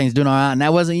 everything's doing all right. And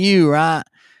that wasn't you, right?"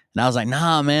 And I was like,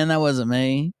 "Nah, man, that wasn't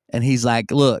me." And he's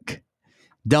like, "Look,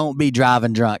 don't be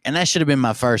driving drunk." And that should have been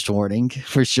my first warning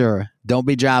for sure. Don't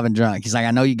be driving drunk. He's like,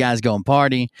 "I know you guys go and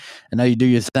party. I know you do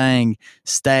your thing.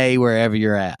 Stay wherever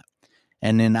you're at."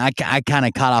 And then I kind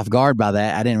of caught off guard by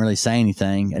that. I didn't really say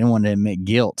anything. I didn't want to admit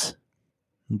guilt.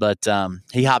 But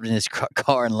he hopped in his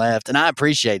car and left, and I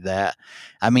appreciate that.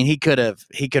 I mean, he could have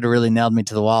really nailed me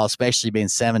to the wall, especially being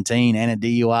 17 and a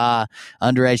DUI,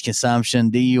 underage consumption,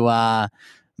 DUI.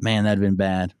 Man, that'd been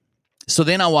bad. So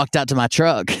then I walked out to my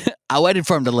truck. I waited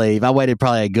for him to leave. I waited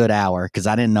probably a good hour because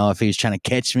I didn't know if he was trying to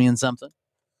catch me in something.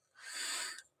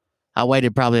 I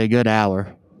waited probably a good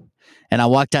hour. And I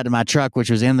walked out to my truck, which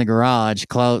was in the garage,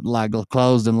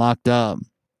 closed and locked up.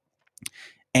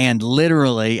 And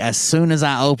literally, as soon as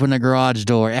I opened the garage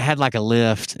door, it had like a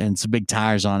lift and some big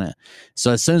tires on it.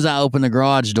 So as soon as I opened the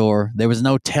garage door, there was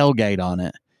no tailgate on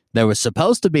it. There was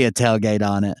supposed to be a tailgate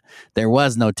on it. There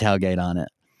was no tailgate on it.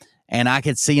 And I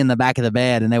could see in the back of the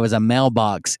bed, and there was a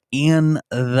mailbox in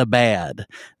the bed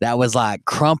that was like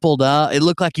crumpled up. It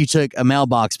looked like you took a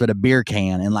mailbox, but a beer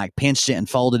can, and like pinched it and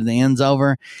folded the ends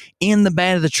over. In the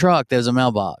bed of the truck, there's a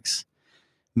mailbox.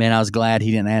 Man, I was glad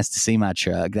he didn't ask to see my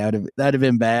truck. That'd have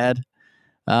been bad.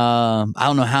 I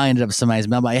don't know how I ended up with somebody's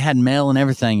mailbox. It had mail and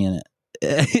everything in it.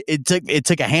 It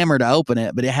took a hammer to open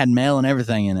it, but it had mail and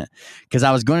everything in it. Because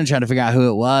I was going to try to figure out who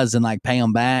it was and like pay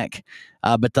them back.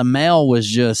 But the mail was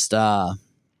just the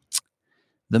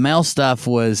mail stuff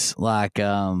was like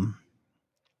the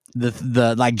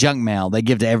like junk mail they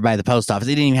give to everybody at the post office.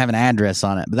 It didn't even have an address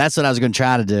on it. But that's what I was going to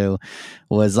try to do,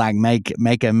 was like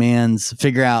make amends,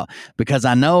 figure out, because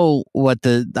I know what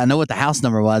the house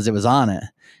number was. It was on it.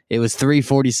 It was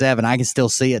 347. I can still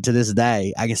see it to this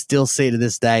day.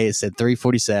 It said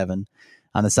 347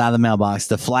 on the side of the mailbox.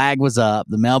 The flag was up.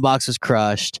 The mailbox was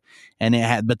crushed,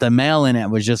 and but the mail in it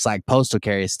was just like postal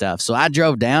carrier stuff. So I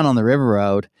drove down on the river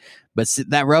road, but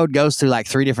that road goes through like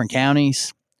 3 different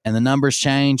counties, and the numbers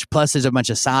change. Plus, there's a bunch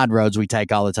of side roads we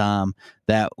take all the time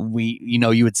that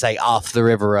you would say off the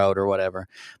river road or whatever.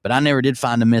 But I never did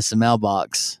find a missing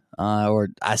mailbox, or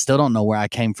I still don't know where I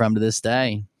came from to this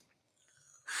day.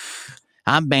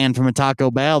 I'm banned from a Taco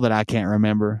Bell that I can't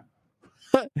remember.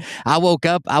 I woke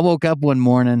up one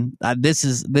morning. This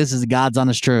is God's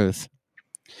honest truth.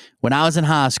 When I was in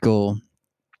high school,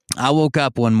 I woke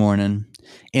up one morning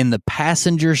in the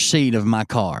passenger seat of my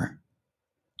car.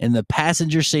 I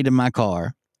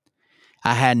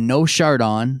had no shirt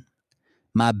on.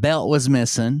 My belt was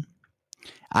missing.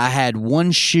 I had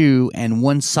one shoe and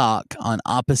one sock on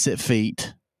opposite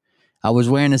feet. I was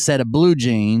wearing a set of blue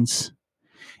jeans,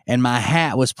 and my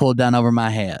hat was pulled down over my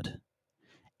head,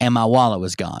 and my wallet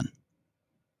was gone.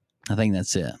 I think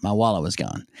that's it. My wallet was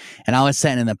gone. And I was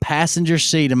sitting in the passenger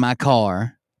seat of my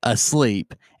car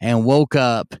asleep, and woke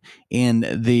up in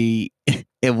the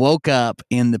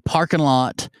parking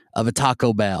lot of a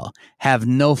Taco Bell. Have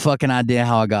no fucking idea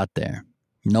how I got there.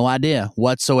 No idea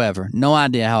whatsoever. No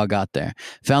idea how I got there.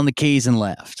 Found the keys and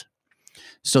left.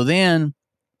 So then,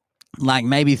 like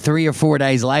maybe 3 or 4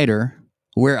 days later,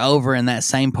 we're over in that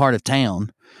same part of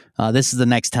town. This is the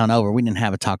next town over. We didn't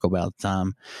have a Taco Bell at the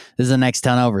time. This is the next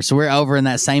town over. So we're over in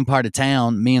that same part of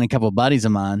town, me and a couple of buddies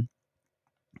of mine.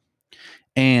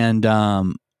 And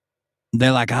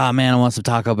they're like, oh, man, I want some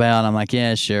Taco Bell. And I'm like,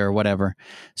 yeah, sure, whatever.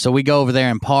 So we go over there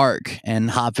and park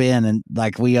and hop in. And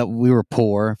like we were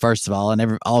poor, first of all,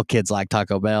 and all kids like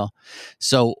Taco Bell.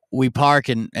 So we park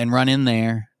and run in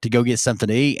there to go get something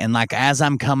to eat. And like as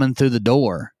I'm coming through the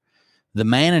door, the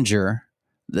manager,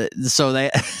 the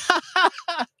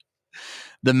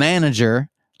manager,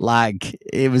 like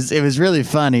it was really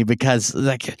funny because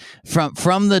like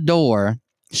from the door,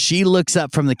 she looks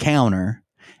up from the counter,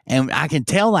 and I can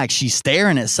tell like she's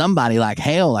staring at somebody like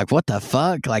hell, like what the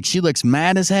fuck? Like she looks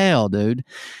mad as hell, dude.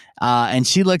 And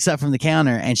she looks up from the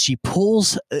counter and she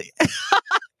pulls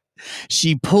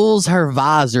her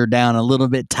visor down a little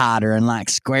bit tighter and like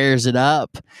squares it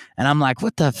up. And I'm like,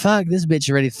 what the fuck? This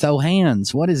bitch ready to throw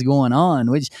hands. What is going on?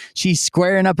 She's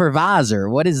squaring up her visor.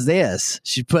 What is this?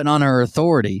 She's putting on her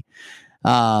authority.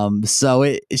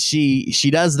 So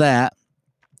she does that,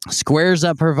 squares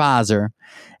up her visor,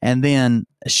 and then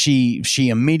she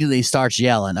immediately starts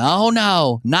yelling, oh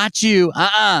no, not you.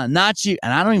 Not you.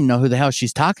 And I don't even know who the hell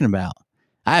she's talking about.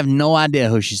 I have no idea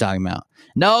who she's talking about.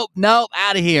 Nope,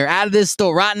 out of here, out of this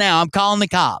store right now. I'm calling the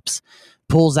cops.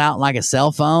 Pulls out like a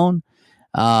cell phone,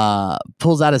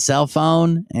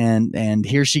 and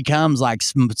here she comes, like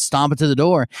stomping to the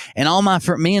door. And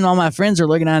me and all my friends are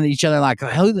looking at each other like,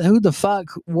 who the fuck?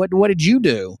 What did you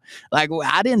do? Like,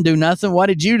 I didn't do nothing. What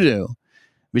did you do?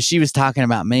 But she was talking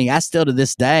about me. I still to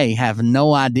this day have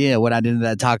no idea what I did at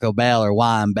that Taco Bell or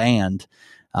why I'm banned.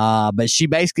 But she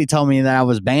basically told me that I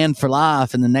was banned for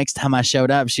life, and the next time I showed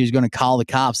up, she was going to call the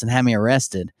cops and have me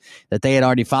arrested, that they had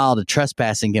already filed a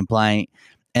trespassing complaint,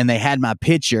 and they had my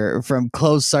picture from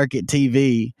closed circuit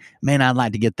TV. Man, I'd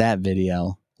like to get that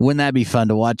video. Wouldn't that be fun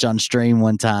to watch on stream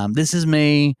one time? This is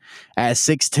me at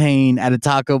 16 at a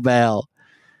Taco Bell.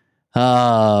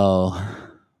 Oh,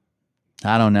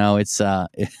 I don't know. We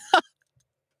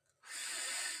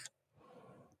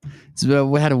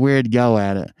had a weird go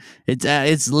at it.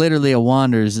 It's literally a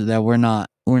wonder that we're not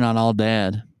all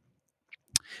dead.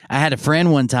 I had a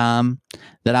friend one time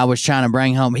that I was trying to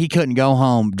bring home. He couldn't go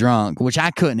home drunk, which I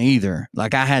couldn't either.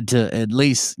 Like I had to at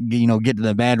least, get to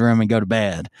the bedroom and go to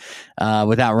bed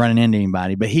without running into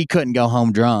anybody. But he couldn't go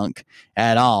home drunk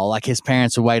at all. Like his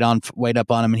parents would wait up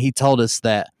on him, and he told him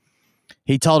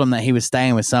that he was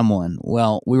staying with someone.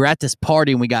 Well, we were at this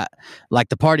party and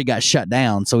the party got shut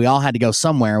down. So we all had to go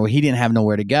somewhere. Well, he didn't have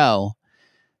nowhere to go.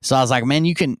 So I was like, man,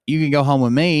 you can go home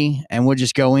with me and we'll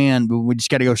just go in, but we just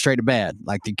got to go straight to bed.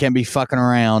 Like you can't be fucking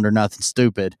around or nothing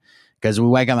stupid, because we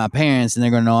wake up my parents and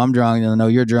they're going to know I'm drunk. They'll know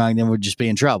you're drunk. Then we'll just be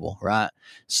in trouble. Right.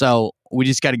 So we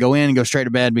just got to go in and go straight to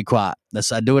bed and be quiet.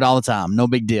 I do it all the time. No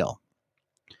big deal.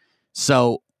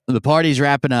 So the party's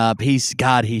wrapping up. He's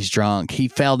drunk. He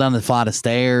fell down the flight of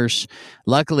stairs.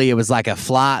 Luckily, it was like a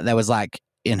flight that was like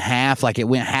in half, like it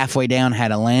went halfway down,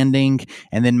 had a landing,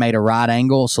 and then made a right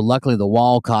angle. So luckily the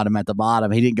wall caught him at the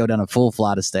bottom. He didn't go down a full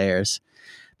flight of stairs.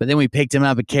 But then we picked him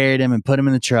up and carried him and put him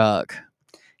in the truck.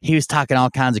 He was talking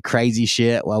all kinds of crazy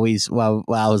shit while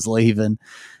I was leaving.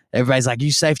 Everybody's like,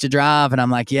 "You safe to drive?" And I'm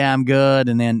like, "Yeah, I'm good."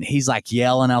 And then he's like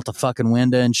yelling out the fucking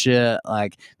window and shit.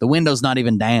 Like the window's not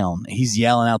even down. He's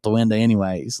yelling out the window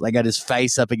anyways. Like got his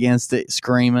face up against it,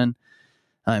 screaming.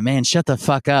 I'm like, man, shut the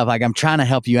fuck up. Like, I'm trying to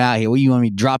help you out here. What, you want me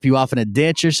to drop you off in a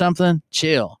ditch or something?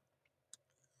 Chill.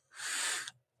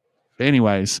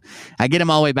 Anyways, I get him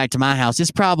all the way back to my house.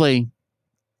 It's probably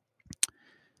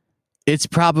a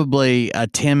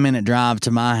 10-minute drive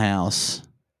to my house.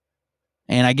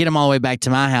 And I get him all the way back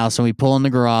to my house, and we pull in the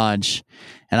garage.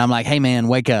 And I'm like, hey, man,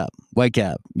 wake up. Wake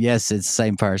up. Yes, it's the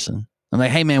same person. I'm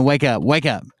like, hey, man, wake up. Wake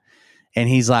up. And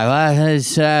he's like,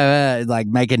 like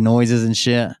making noises and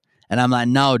shit. And I'm like,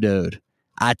 no, dude,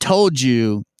 I told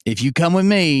you, if you come with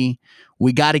me,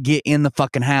 we got to get in the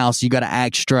fucking house. You got to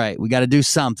act straight. We got to do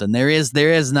something. There is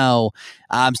no,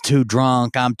 I'm too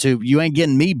drunk. You ain't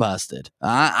getting me busted.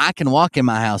 I can walk in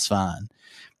my house fine.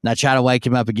 And I try to wake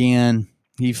him up again.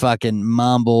 He fucking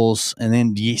mumbles and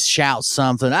then he shouts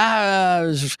something.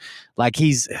 Like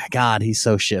he's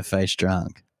so shit-faced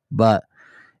drunk. But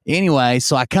anyway,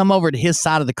 so I come over to his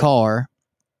side of the car.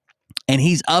 And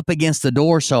he's up against the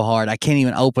door so hard, I can't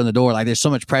even open the door. Like, there's so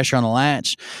much pressure on the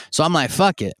latch. So I'm like,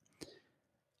 fuck it.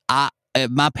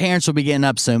 My parents will be getting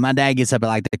up soon. My dad gets up at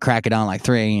like the crack of dawn, like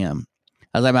 3 a.m.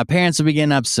 I was like, my parents will be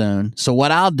getting up soon. So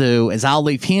what I'll do is I'll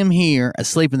leave him here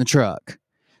asleep in the truck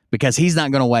because he's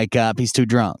not going to wake up. He's too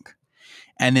drunk.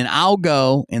 And then I'll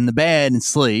go in the bed and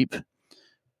sleep.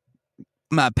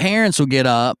 My parents will get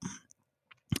up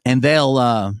and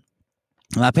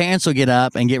my parents will get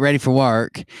up and get ready for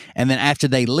work. And then after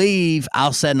they leave,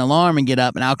 I'll set an alarm and get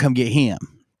up and I'll come get him.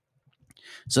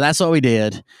 So that's what we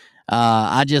did.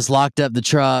 I just locked up the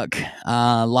truck,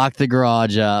 locked the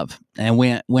garage up, and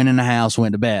went in the house,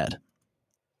 went to bed.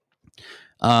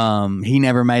 He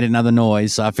never made another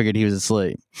noise, so I figured he was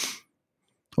asleep.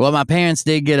 Well, my parents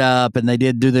did get up and they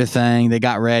did do their thing. They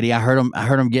got ready. I heard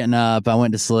them getting up. I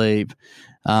went to sleep.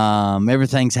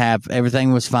 Everything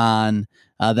was fine.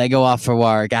 They go off for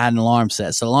work. I had an alarm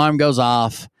set. So the alarm goes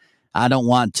off. I don't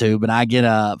want to, but I get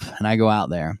up and I go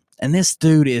out there. And this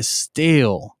dude is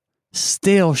still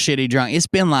shitty drunk. It's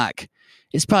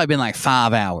probably been like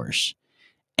 5 hours.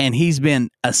 And he's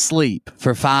been asleep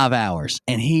for 5 hours.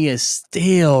 And he is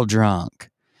still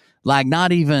drunk. Like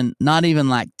not even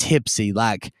like tipsy,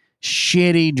 like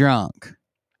shitty drunk.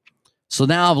 So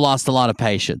now I've lost a lot of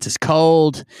patience. It's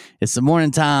cold. It's the morning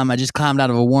time. I just climbed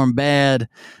out of a warm bed.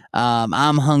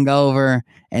 I'm hungover,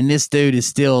 and this dude is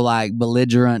still like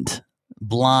belligerent,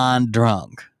 blonde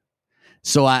drunk.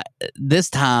 So this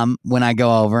time when I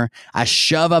go over, I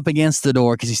shove up against the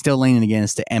door because he's still leaning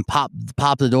against it and pop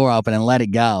the door open and let it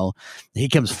go. He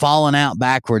comes falling out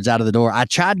backwards out of the door. I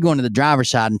tried going to the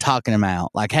driver's side and talking him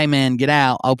out. Like, hey, man, get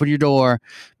out. Open your door.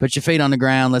 Put your feet on the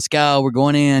ground. Let's go. We're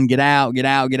going in. Get out, get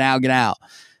out, get out, get out.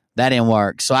 That didn't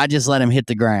work. So I just let him hit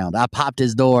the ground. I popped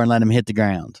his door and let him hit the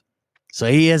ground. So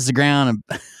he hits the ground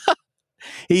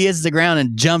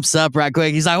and jumps up right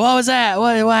quick. He's like, what was that?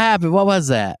 What happened? What was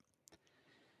that?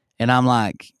 And I'm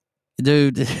like,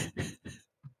 dude,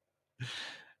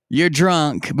 you're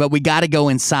drunk, but we got to go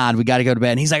inside. We got to go to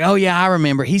bed. And he's like, oh, yeah, I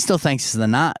remember. He still thinks it's the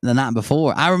night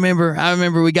before. I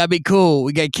remember we got to be cool.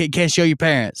 We can't show your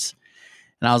parents.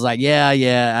 And I was like, yeah.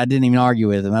 I didn't even argue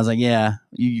with him. I was like, yeah,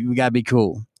 we got to be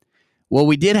cool. Well,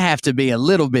 we did have to be a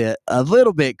little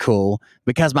bit cool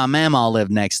because my mama lived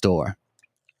next door.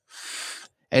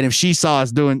 And if she saw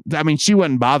us she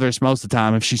wouldn't bother us most of the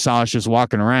time if she saw us just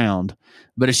walking around.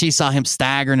 But if she saw him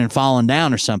staggering and falling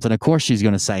down or something, of course she's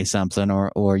going to say something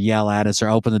or yell at us or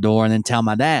open the door and then tell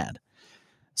my dad.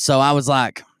 So I was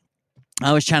like,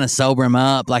 I was trying to sober him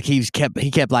up. Like he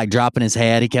kept like dropping his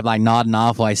head. He kept like nodding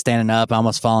off while he's standing up,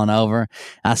 almost falling over.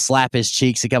 I slap his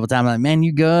cheeks a couple times. I'm like, man,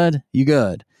 you good? You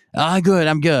good? Oh, good.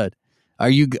 I'm good. Are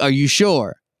you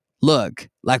sure? Look,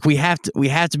 like we have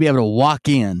to be able to walk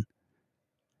in.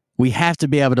 We have to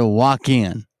be able to walk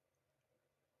in.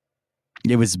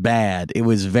 It was bad. It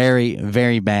was very,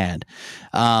 very bad.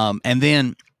 And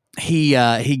then he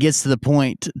gets to the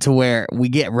point to where we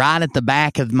get right at the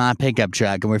back of my pickup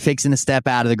truck and we're fixing to step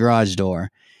out of the garage door.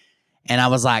 And I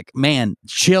was like, man,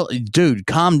 chill, dude,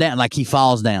 calm down. Like he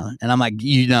falls down. And I'm like,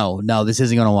 no, this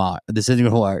isn't going to work. This isn't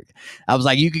going to work. I was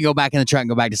like, you can go back in the truck and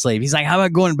go back to sleep. He's like, how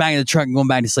about going back in the truck and going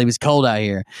back to sleep? It's cold out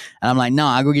here. And I'm like, no,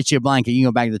 I'll go get you a blanket. You can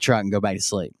go back to the truck and go back to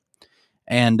sleep.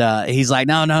 And he's like,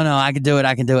 no, I can do it.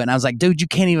 And I was like, dude, you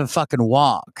can't even fucking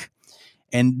walk.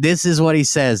 And this is what he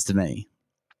says to me.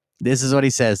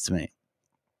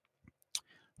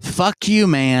 Fuck you,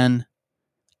 man.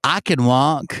 I can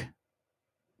walk.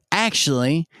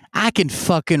 Actually, I can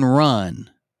fucking run.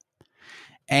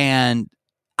 And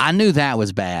I knew that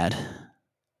was bad.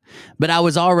 But I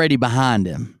was already behind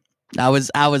him. I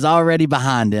was already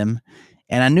behind him.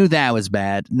 And I knew that was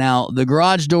bad. Now, the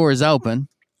garage door is open.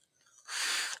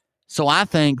 So I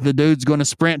think the dude's going to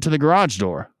sprint to the garage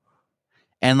door.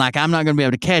 And like, I'm not going to be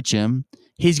able to catch him.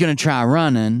 He's going to try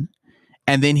running.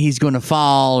 And then he's going to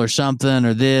fall or something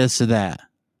or this or that.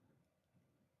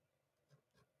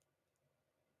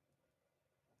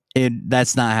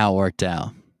 That's not how it worked out.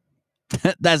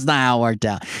 That's not how it worked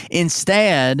out.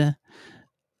 Instead,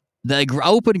 the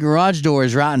open garage door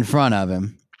is right in front of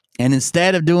him. And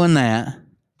instead of doing that,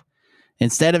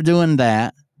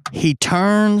 he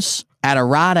turns at a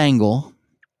right angle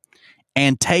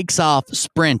and takes off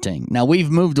sprinting. Now, we've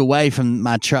moved away from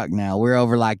my truck now. We're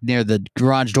over like near the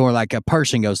garage door like a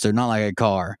person goes through, not like a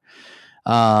car.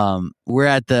 We're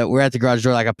at the garage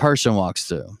door like a person walks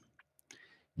through.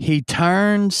 He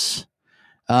turns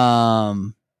at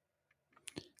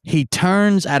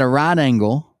a right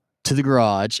angle to the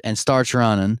garage and starts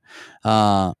running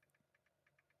and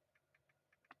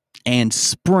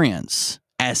sprints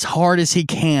as hard as he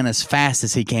can, as fast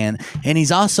as he can. And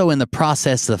he's also in the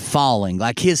process of falling.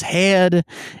 Like his head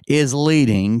is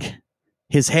leading.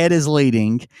 He's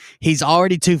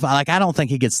already too far. Like, I don't think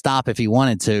he could stop if he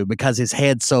wanted to because his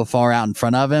head's so far out in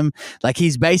front of him. Like,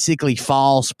 he's basically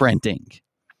fall sprinting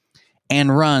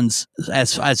and runs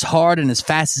as hard and as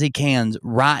fast as he can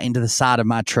right into the side of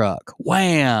my truck.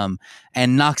 Wham!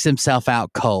 And knocks himself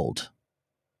out cold.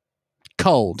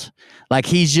 Like,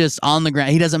 he's just on the ground.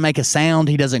 He doesn't make a sound.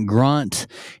 He doesn't grunt.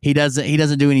 He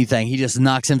doesn't do anything. He just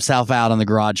knocks himself out on the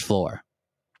garage floor.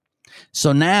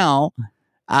 So now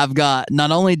I've got,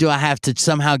 not only do I have to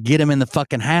somehow get him in the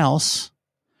fucking house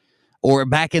or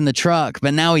back in the truck,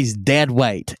 but now he's dead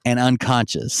weight and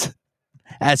unconscious.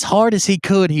 As hard as he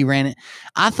could, he ran it.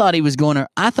 I thought he was going to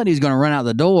run out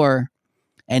the door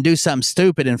and do something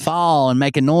stupid and fall and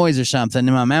make a noise or something,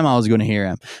 and my mama was going to hear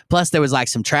him. Plus, there was like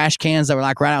some trash cans that were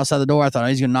like right outside the door. I thought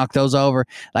he's going to knock those over.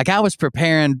 Like, I was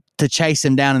preparing to chase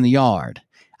him down in the yard.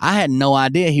 I had no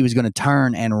idea he was going to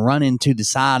turn and run into the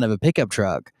side of a pickup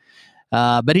truck,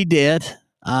 but he did,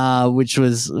 which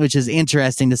is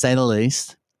interesting to say the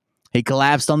least. He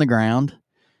collapsed on the ground.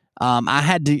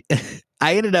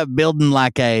 I ended up building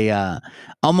like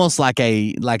almost like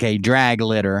a drag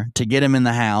litter to get him in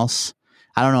the house.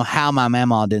 I don't know how my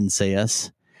mama didn't see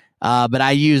us, but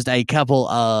I used a couple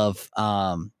of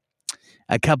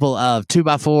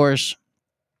 2x4s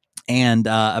and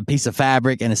a piece of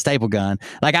fabric and a staple gun.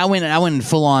 Like, I went in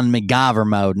full on MacGyver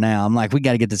mode. Now I'm like, we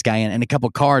got to get this guy in, and a couple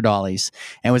car dollies,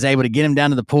 and was able to get him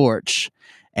down to the porch,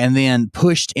 and then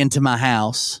pushed into my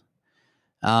house.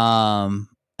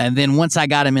 And then once I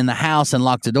got him in the house and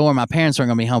locked the door, my parents weren't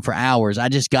going to be home for hours. I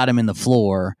just got him in the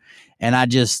floor, and I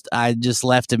just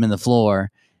left him in the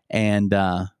floor and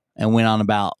went on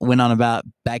about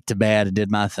back to bed and did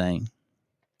my thing.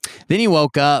 Then he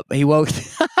woke up.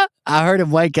 I heard him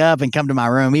wake up and come to my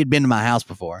room. He'd been to my house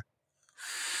before.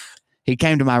 He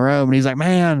came to my room and he's like,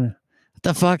 "Man, what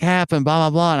the fuck happened?" Blah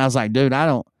blah blah. And I was like, "Dude, I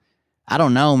don't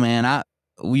know, man.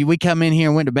 We come in here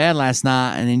and went to bed last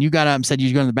night, and then you got up and said you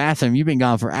was going to the bathroom. You've been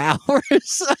gone for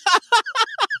hours."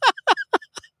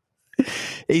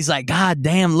 He's like, "God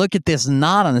damn, look at this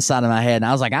knot on the side of my head." And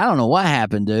I was like, "I don't know what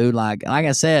happened, dude. Like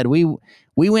I said, we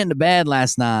went to bed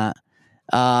last night.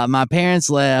 My parents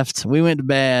left. We went to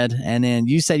bed, and then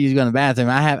you said you was going to the bathroom.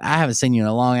 I haven't seen you in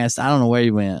a long ass. I don't know where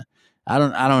you went. I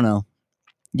don't know.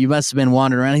 You must have been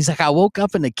wandering around." He's like, "I woke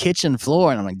up in the kitchen floor,"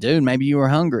 and I'm like, "Dude, maybe you were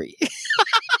hungry."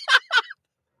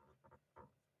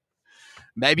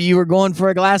 Maybe you were going for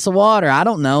a glass of water. I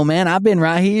don't know, man. I've been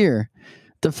right here.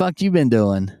 The fuck you been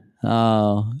doing?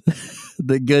 Oh,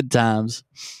 the good times.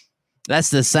 That's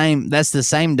the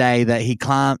same day that he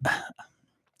climbed.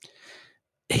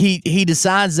 He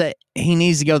decides that he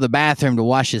needs to go to the bathroom to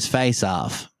wash his face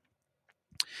off.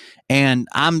 And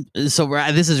this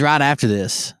is right after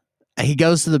this. He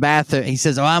goes to the bathroom. He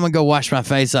says, "Oh, I'm gonna go wash my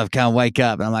face off, kind of wake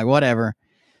up." And I'm like, whatever.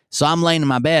 So I'm laying in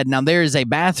my bed. Now there is a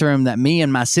bathroom that me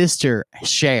and my sister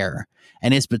share,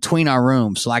 and it's between our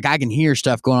rooms. So like I can hear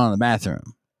stuff going on in the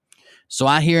bathroom. So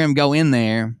I hear him go in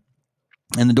there,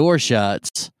 and the door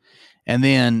shuts. And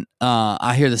then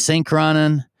I hear the sink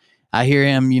running. I hear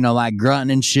him, like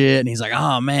grunting and shit. And he's like,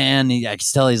 "Oh man!" I can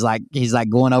tell he's like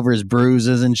going over his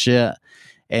bruises and shit.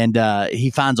 And he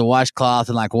finds a washcloth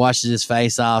and like washes his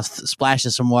face off,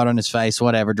 splashes some water on his face,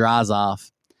 whatever, dries off.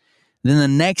 Then the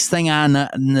next thing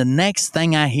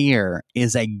I hear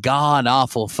is a god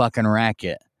awful fucking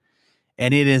racket,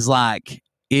 and it is like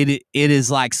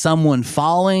someone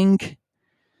falling,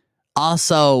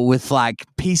 also with like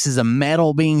pieces of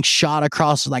metal being shot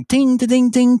across, like ting ting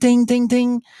ting ting ting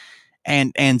ting,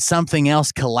 and something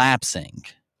else collapsing.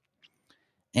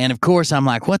 And of course, I'm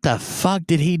like, what the fuck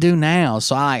did he do now?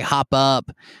 So I like hop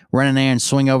up, run in there, and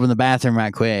swing over in the bathroom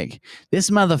right quick. This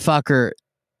motherfucker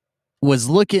was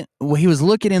looking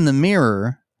in the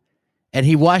mirror, and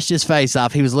he washed his face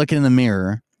off. He was looking in the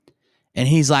mirror, and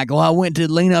he's like, "Well, I went to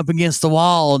lean up against the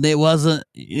wall, and it wasn't."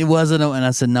 And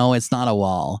I said, "No, it's not a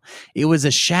wall. It was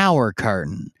a shower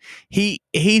curtain." He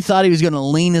thought he was going to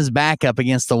lean his back up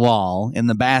against the wall in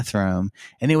the bathroom,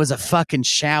 and it was a fucking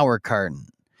shower curtain.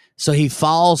 So he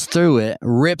falls through it,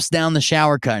 rips down the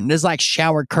shower curtain. There's like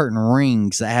shower curtain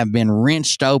rings that have been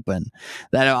wrenched open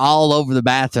that are all over the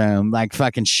bathroom, like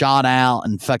fucking shot out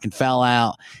and fucking fell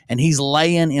out. And he's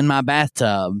laying in my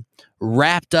bathtub,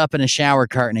 wrapped up in a shower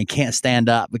curtain and can't stand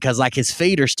up because like his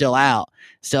feet are still out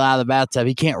of the bathtub.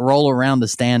 He can't roll around to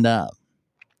stand up.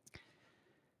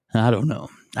 I don't know.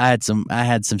 I had some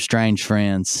strange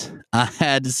friends.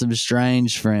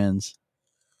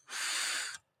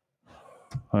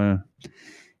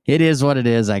 It is what it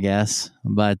is, I guess.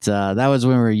 But that was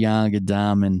when we were young and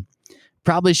dumb and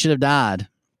probably should have died.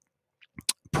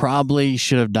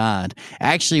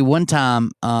 Actually, one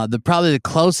time, probably the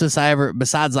closest I ever,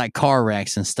 besides like car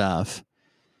wrecks and stuff,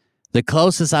 the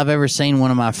closest I've ever seen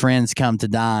one of my friends come to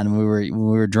die and we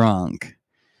were drunk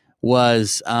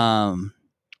was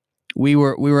we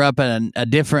were up at a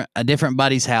different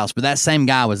buddy's house, but that same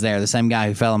guy was there. The same guy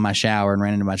who fell in my shower and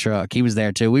ran into my truck. He was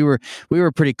there too. We were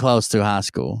pretty close through high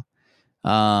school.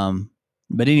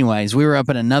 But anyways, we were up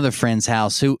at another friend's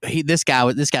house. This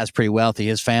guy's pretty wealthy.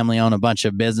 His family owned a bunch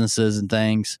of businesses and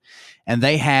things, and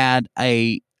they had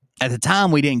at the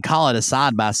time we didn't call it a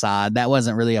side by side. That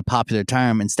wasn't really a popular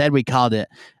term. Instead, we called it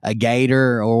a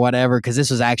Gator or whatever because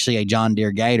this was actually a John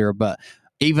Deere Gator, but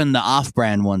even the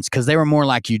off-brand ones, because they were more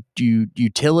like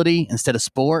utility instead of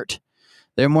sport.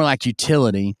 They're more like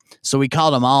utility. So we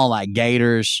called them all like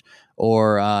Gators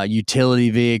or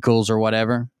utility vehicles or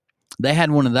whatever. They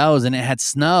had one of those, and it had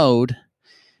snowed,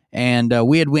 and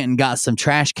we had went and got some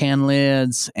trash can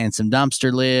lids and some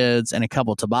dumpster lids and a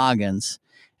couple toboggans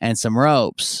and some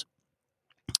ropes.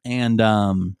 And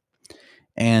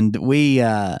we...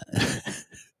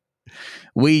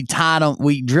 we tied them.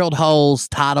 We drilled holes,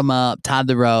 tied them up, tied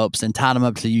the ropes, and tied them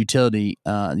up to the utility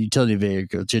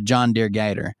vehicle, to John Deere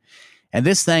Gator. And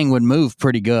this thing would move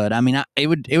pretty good. I mean, it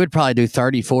would probably do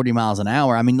 30, 40 miles an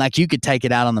hour. I mean, like you could take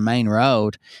it out on the main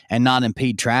road and not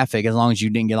impede traffic as long as you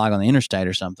didn't get like on the interstate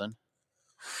or something.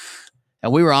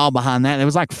 And we were all behind that. There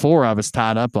was like 4 of us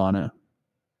tied up on it,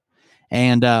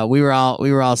 and we were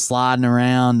all sliding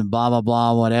around, blah blah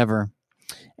blah, whatever.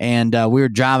 And we were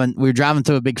driving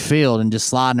through a big field and just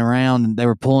sliding around, and they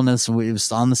were pulling us. It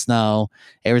was on the snow.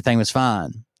 Everything was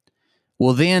fine.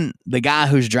 Well, then the guy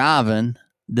who's driving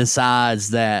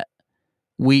decides that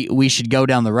we should go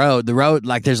down the road. The road,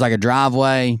 like there's like a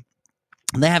driveway.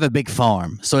 They have a big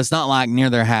farm, so it's not like near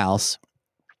their house,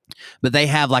 but they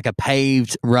have like a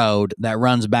paved road that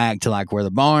runs back to like where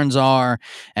the barns are,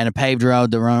 and a paved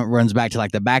road that runs back to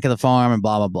like the back of the farm, and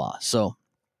blah blah blah. So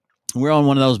we're on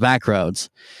one of those back roads,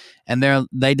 and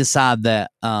they decide that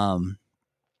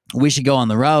we should go on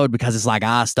the road because it's like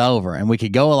iced over, and we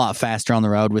could go a lot faster on the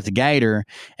road with the Gator,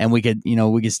 and we could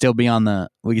still be on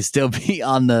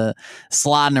the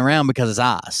sliding around because it's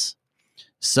ice.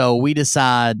 So we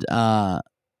decide to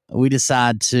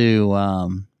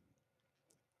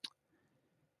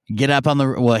get up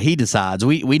on he decides.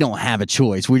 We don't have a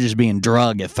choice. We're just being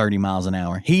drugged at 30 miles an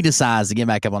hour. He decides to get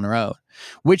back up on the road,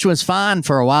 which was fine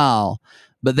for a while,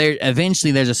 but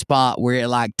eventually there's a spot where it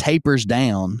like tapers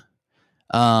down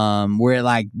where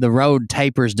like the road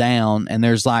tapers down and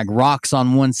there's like rocks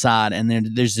on one side and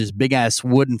then there's this big ass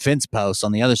wooden fence post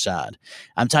on the other side.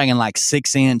 I'm talking like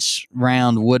 6-inch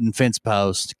round wooden fence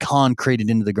post concreted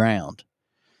into the ground.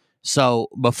 So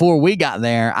before we got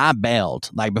there, I bailed.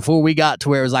 Like before we got to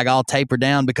where it was like all tapered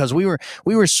down, because we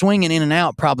were swinging in and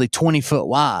out probably 20 foot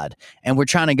wide, and we're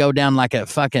trying to go down like a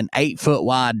fucking 8 foot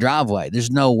wide driveway.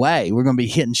 There's no way we're gonna be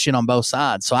hitting shit on both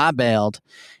sides. So I bailed,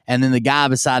 and then the guy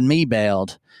beside me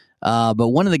bailed, but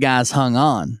one of the guys hung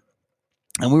on.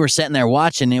 And we were sitting there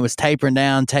watching. It was tapering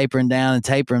down,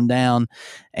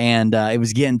 and it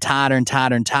was getting tighter and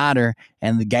tighter and tighter.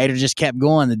 And the gator just kept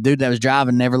going. The dude that was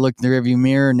driving never looked in the rearview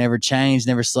mirror, never changed,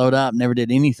 never slowed up, never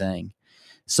did anything.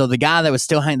 So the guy that was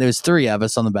still hanging, there was 3 of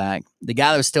us on the back. The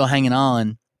guy that was still hanging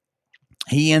on,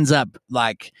 he ends up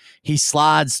like he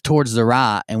slides towards the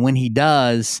right, and when he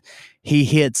does, he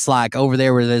hits like over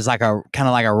there where there's like a kind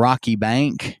of like a rocky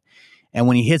bank. And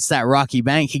when he hits that rocky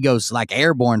bank, he goes like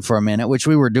airborne for a minute, which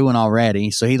we were doing already.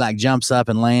 So he like jumps up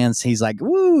and lands. He's like,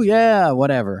 woo, yeah,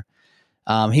 whatever.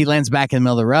 He lands back in the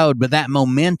middle of the road. But that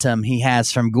momentum he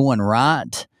has from going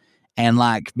right and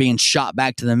like being shot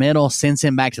back to the middle sends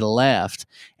him back to the left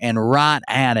and right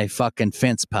at a fucking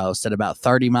fence post at about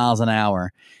 30 miles an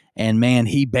hour. And man,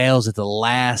 he bails at the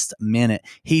last minute.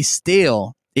 He's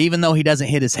still, even though he doesn't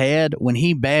hit his head, when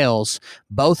he bails,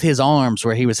 both his arms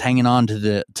where he was hanging on to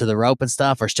the rope and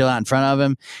stuff are still out in front of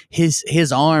him.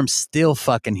 His arms still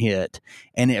fucking hit,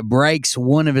 and it breaks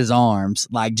one of his arms,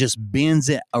 like just bends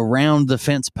it around the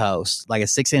fence post, like a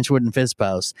 6-inch wooden fence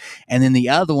post. And then the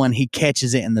other one, he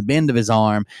catches it in the bend of his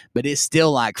arm, but it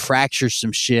still like fractures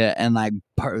some shit and like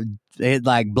it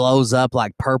like blows up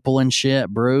like purple and shit,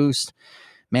 bruised.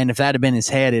 Man, if that had been his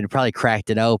head, it'd probably cracked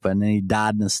it open and he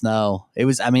died in the snow. It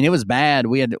was bad.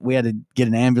 We had to get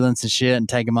an ambulance and shit and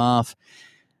take him off.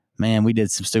 Man, we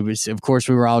did some stupid. Of course,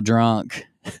 we were all drunk.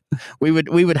 we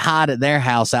would hide at their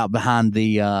house out behind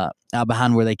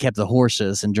where they kept the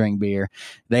horses and drink beer.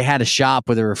 They had a shop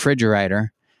with a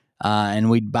refrigerator, and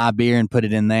we'd buy beer and put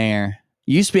it in there.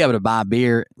 You used to be able to buy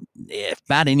beer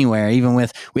about anywhere,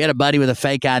 we had a buddy with a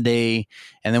fake ID,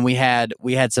 and then we had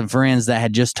some friends that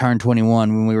had just turned 21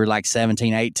 when we were like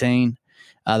 17, 18,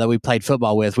 that we played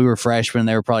football with. We were freshmen.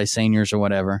 They were probably seniors or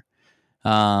whatever.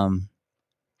 Man,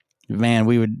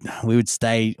 we'd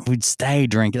stay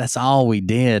drinking. That's all we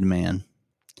did, man.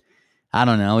 I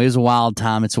don't know. It was a wild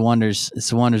time. It's wonders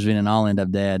we didn't all end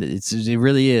up dead. It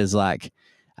really is. Like,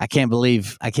 I can't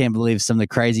believe some of the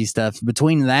crazy stuff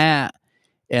between that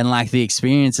and like the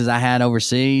experiences I had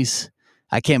overseas.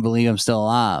 I can't believe I'm still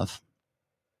alive.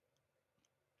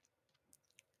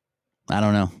 I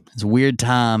don't know. It's a weird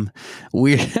time,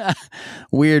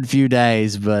 weird few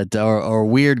days, but or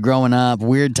weird growing up,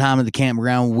 weird time at the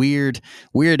campground, weird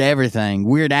everything,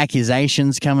 weird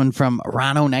accusations coming from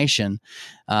Rhino Nation.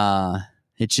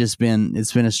 It's been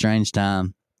a strange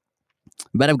time,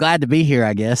 but I'm glad to be here,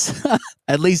 I guess.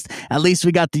 At least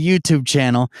we got the YouTube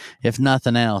channel, if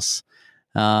nothing else.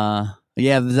 Yeah,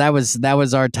 that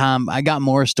was our time. I got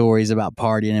more stories about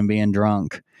partying and being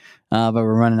drunk, but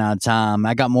we're running out of time.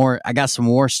 I got some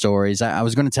more stories. I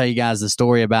was going to tell you guys the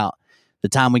story about the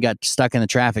time we got stuck in the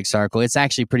traffic circle. It's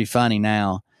actually pretty funny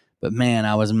now, but man,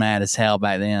 I was mad as hell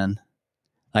back then.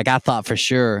 Like, I thought for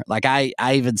sure. Like, I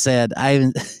even said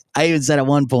at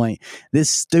one point, this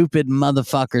stupid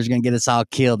motherfucker is going to get us all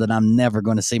killed, and I'm never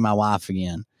going to see my wife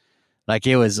again. Like,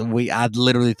 I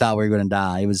literally thought we were going to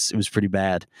die. It was pretty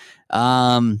bad.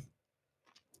 Got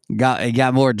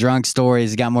more drunk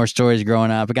stories. Got more stories growing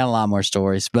up. I got a lot more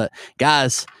stories. But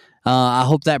guys, I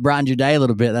hope that brightened your day a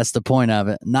little bit. That's the point of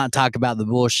it. Not talk about the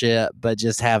bullshit, but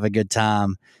just have a good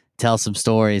time. Tell some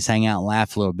stories. Hang out and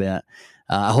laugh a little bit.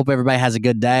 I hope everybody has a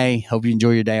good day. Hope you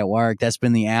enjoy your day at work. That's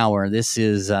been the hour. This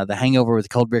is the Hangover with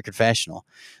Cold Beer Confessional.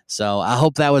 So I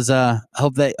hope that was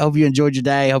hope you enjoyed your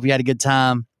day. Hope you had a good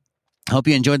time. Hope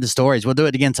you enjoyed the stories. We'll do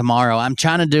it again tomorrow. I'm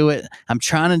trying to do it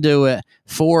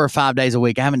 4 or 5 days a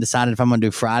week. I haven't decided if I'm going to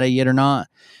do Friday yet or not.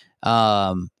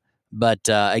 But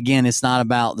again, it's not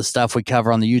about the stuff we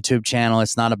cover on the YouTube channel.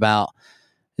 It's not about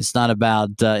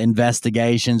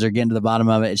investigations or getting to the bottom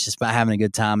of it. It's just about having a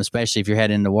good time, especially if you're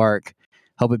heading into work.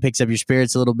 Hope it picks up your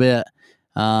spirits a little bit,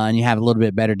 and you have a little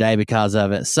bit better day because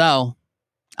of it. So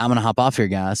I'm going to hop off here,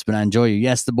 guys, but I enjoy you.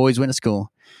 Yes, the boys went to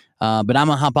school, but I'm going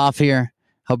to hop off here.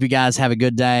 Hope you guys have a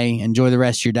good day. Enjoy the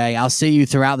rest of your day. I'll see you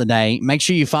throughout the day. Make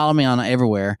sure you follow me on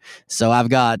everywhere. So I've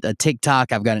got a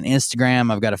TikTok, I've got an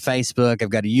Instagram, I've got a Facebook, I've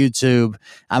got a YouTube.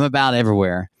 I'm about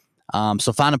everywhere.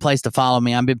 So find a place to follow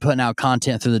me. I've been putting out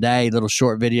content through the day, little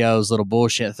short videos, little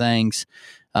bullshit things,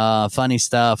 funny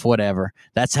stuff, whatever.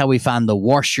 That's how we find the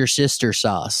Wash Your Sister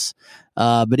sauce.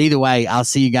 But either way, I'll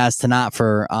see you guys tonight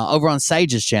for over on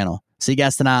Sage's channel. See you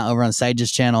guys tonight over on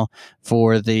Sage's channel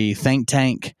for the Think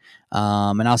Tank.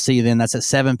 And I'll see you then. That's at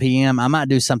 7 p.m. I might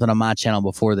do something on my channel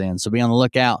before then. So be on the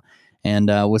lookout. And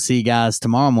we'll see you guys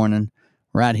tomorrow morning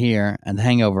right here at the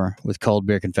Hangover with Cold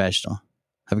Beer Confessional.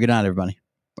 Have a good night, everybody.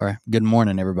 Or good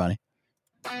morning, everybody.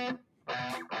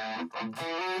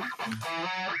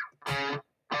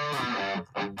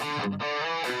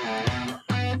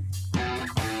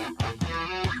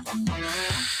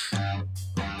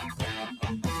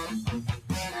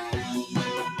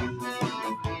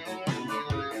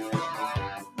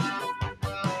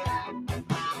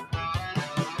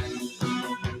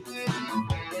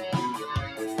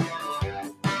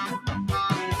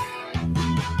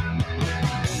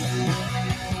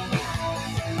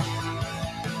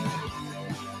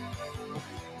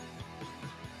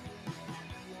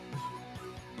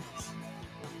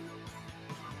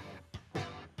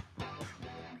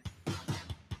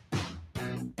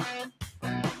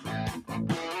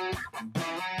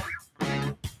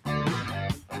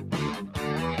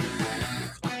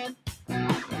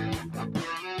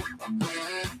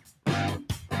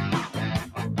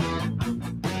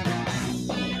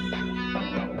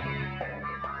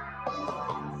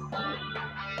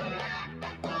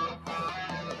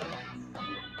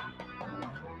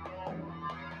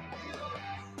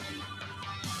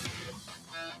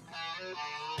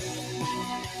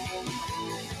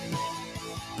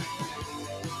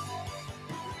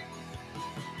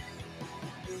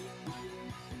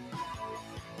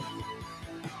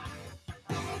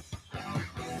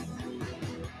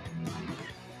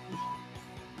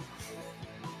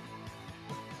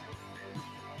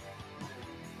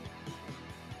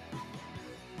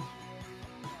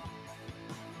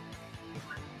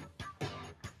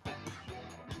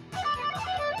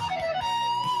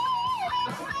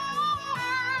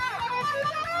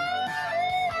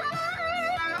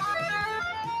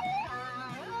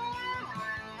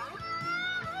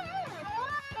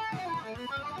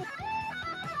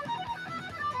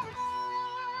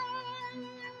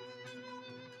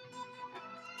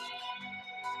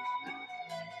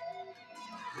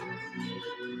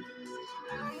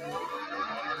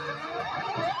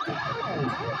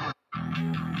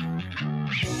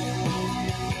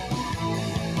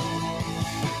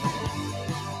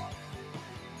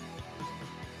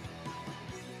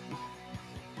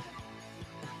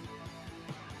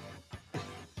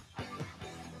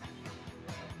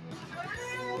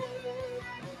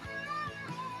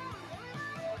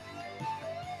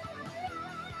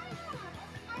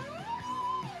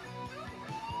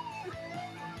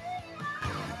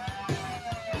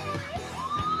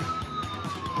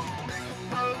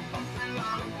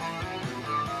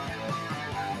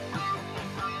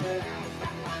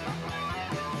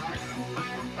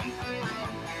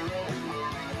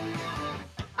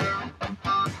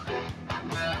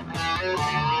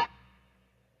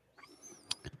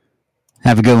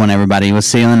 Have a good one, everybody. We'll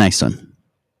see you on the next one.